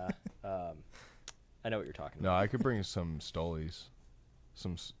non-fucking, yeah. I know what you're talking No, about. I could bring some Stolies.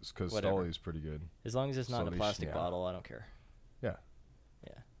 Because Whatever. Stoli's pretty good. As long as it's not in a Stoli plastic Schnapps. bottle, I don't care. Yeah.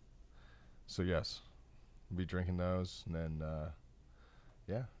 Yeah. So, yes. We'll be drinking those. And then,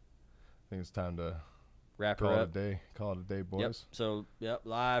 yeah. I think it's time to Wrap her call it a up. day. Call it a day, boys. Yep. So,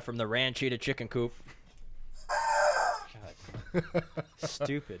 live from the Ranchita chicken coop. God.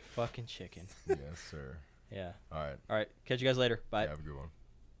 Stupid fucking chicken. Yes, sir. Yeah. All right. All right. Catch you guys later. Bye. Yeah, have a good one.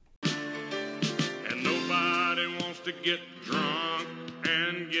 And nobody wants to get drunk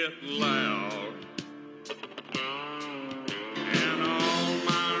and get loud.